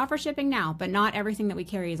do. We offer shipping now, but not everything that we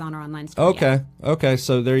carry is on our online store. Okay. yet. Okay.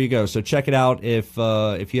 So there you go. So check it out. If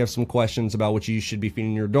you have some questions about what you should be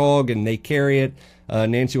feeding your dog and they carry it,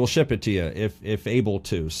 Nancy will ship it to you if able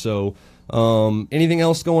to. So anything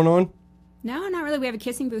else going on? No, not really. We have a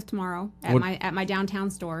kissing booth tomorrow at What- my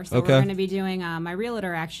downtown store. So Okay. we're going to be doing. My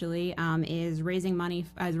realtor actually is raising money,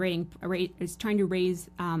 is trying to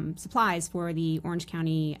raise supplies for the Orange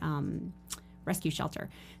County rescue shelter.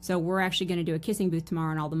 So we're actually going to do a kissing booth tomorrow,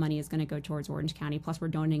 and all the money is going to go towards Orange County. Plus, we're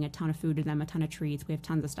donating a ton of food to them, a ton of treats. We have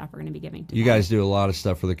tons of stuff we're going to be giving to You them. guys do a lot of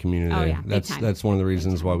stuff for the community. Oh, yeah, big time. That's one of the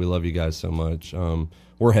reasons why we love you guys so much.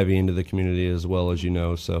 We're heavy into the community as well, as you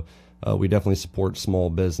know. So we definitely support small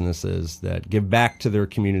businesses that give back to their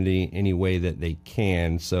community any way that they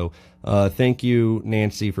can. So thank you,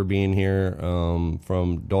 Nancy, for being here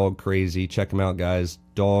from Dog Krazy. Check them out, guys.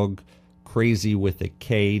 Dog Krazy with a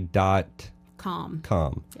K.com.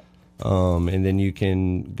 Yeah. And then you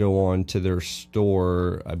can go on to their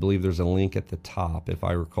store. I believe there's a link at the top, if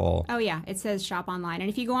I recall. Oh, yeah. It says shop online. And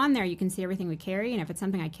if you go on there, you can see everything we carry. And if it's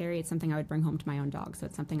something I carry, it's something I would bring home to my own dog. So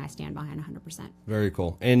it's something I stand behind 100%. Very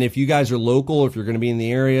cool. And if you guys are local, if you're going to be in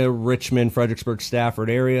the area, Richmond, Fredericksburg,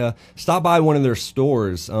 Stafford area, stop by one of their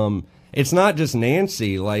stores. It's not just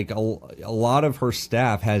Nancy. Like a lot of her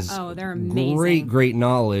staff has they're amazing. great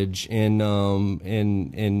knowledge in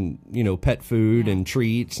pet food Yeah. and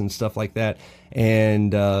treats and stuff like that.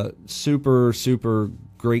 And super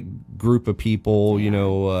great group of people.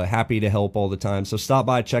 Happy to help all the time. So stop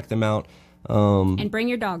by, check them out. And bring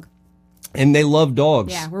your dog. And they love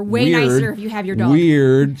dogs. Yeah, we're way nicer if you have your dog.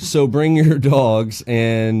 Weird. So bring your dogs,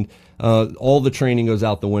 and all the training goes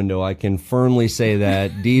out the window. I can firmly say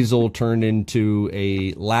that. Diesel turned into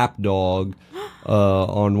a lap dog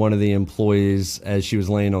on one of the employees as she was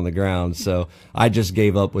laying on the ground. So I just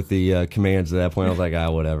gave up with the commands at that point. I was like,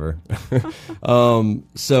 whatever.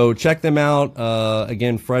 So check them out.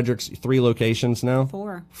 Again, Frederick's 3 locations now.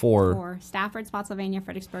 Four. Stafford, Spotsylvania,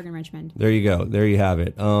 Fredericksburg, and Richmond. There you go. There you have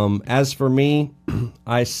it. As for me,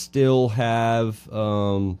 I still have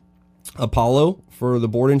Apollo for the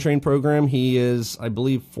board and train program. He is, I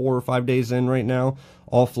believe, 4 or 5 days in right now.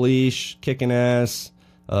 Off leash, kicking ass,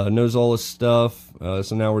 knows all his stuff.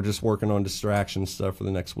 So now we're just working on distraction stuff for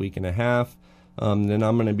the next week and a half. Then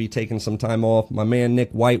I'm going to be taking some time off. My man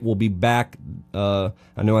Nick White will be back. I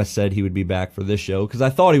know I said he would be back for this show because I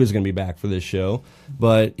thought he was going to be back for this show,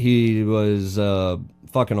 but he was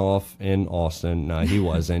fucking off in Austin. No, he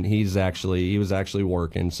wasn't. He was actually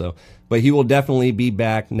working. So, but he will definitely be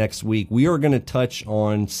back next week. We are going to touch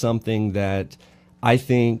on something that I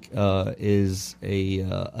think is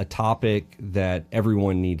a topic that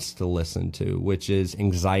everyone needs to listen to, which is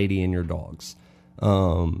anxiety in your dogs.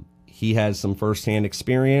 He has some firsthand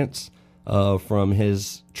experience from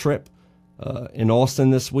his trip in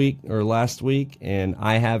Austin this week or last week, and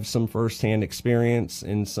I have some firsthand experience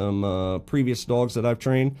in some previous dogs that I've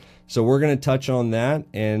trained. So we're going to touch on that,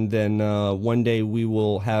 and then one day we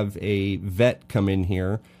will have a vet come in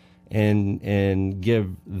here and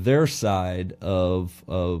give their side of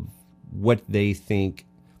what they think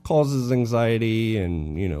causes anxiety,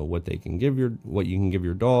 and what you can give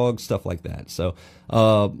your dog, stuff like that. So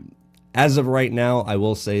as of right now, I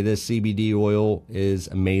will say this: CBD oil is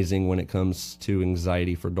amazing when it comes to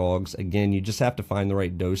anxiety for dogs. Again, you just have to find the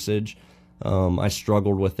right dosage. I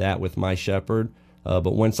struggled with that with my Shepherd,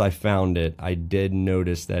 but once I found it, I did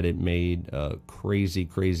notice that it made a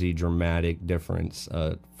crazy dramatic difference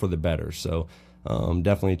for the better. So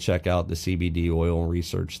definitely check out the CBD oil and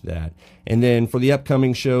research that. And then for the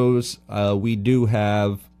upcoming shows, we do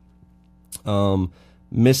have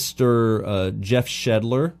Mr. Jeff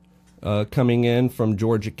Shedler coming in from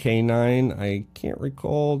Georgia Canine. I can't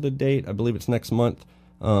recall the date. I believe it's next month,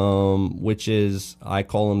 which is, I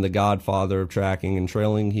call him the godfather of tracking and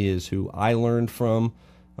trailing. He is who I learned from,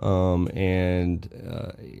 and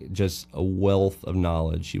just a wealth of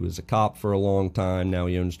knowledge. He was a cop for a long time. Now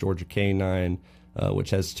he owns Georgia Canine, which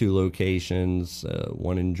has 2 locations,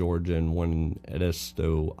 one in Georgia and one in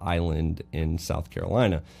Edisto Island in South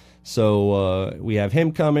Carolina. So we have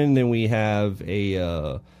him coming. Then we have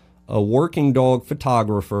a working dog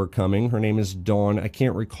photographer coming. Her name is Dawn. I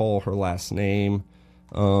can't recall her last name.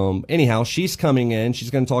 Anyhow, she's coming in. She's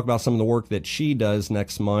going to talk about some of the work that she does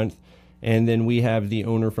next month. And then we have the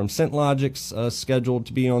owner from ScentLogix scheduled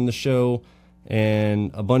to be on the show,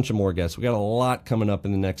 and a bunch of more guests. We got a lot coming up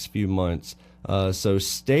in the next few months. So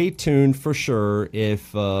stay tuned for sure.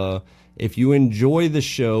 If you enjoy the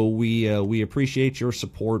show, we appreciate your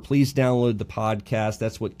support. Please download the podcast.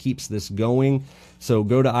 That's what keeps this going. So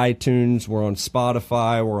go to iTunes. We're on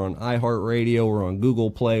Spotify. We're on iHeartRadio. We're on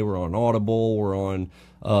Google Play. We're on Audible. We're on...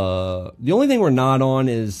 the only thing we're not on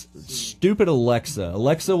is stupid Alexa.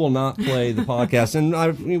 Alexa will not play the podcast,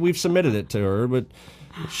 and we've submitted it to her, but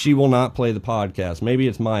she will not play the podcast. Maybe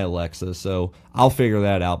it's my Alexa, so I'll figure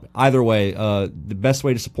that out. Either way, the best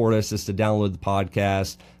way to support us is to download the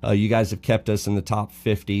podcast. You guys have kept us in the top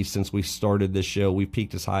 50 since we started this show. We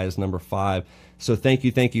peaked as high as number 5. So thank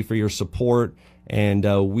you for your support, and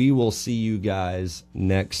we will see you guys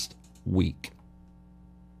next week.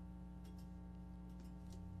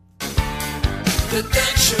 The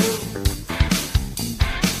Dog Show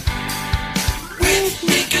with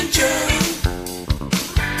Nick and Joe.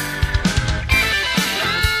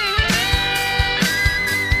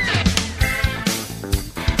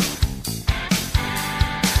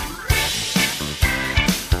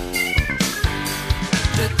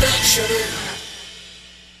 The Dog Show.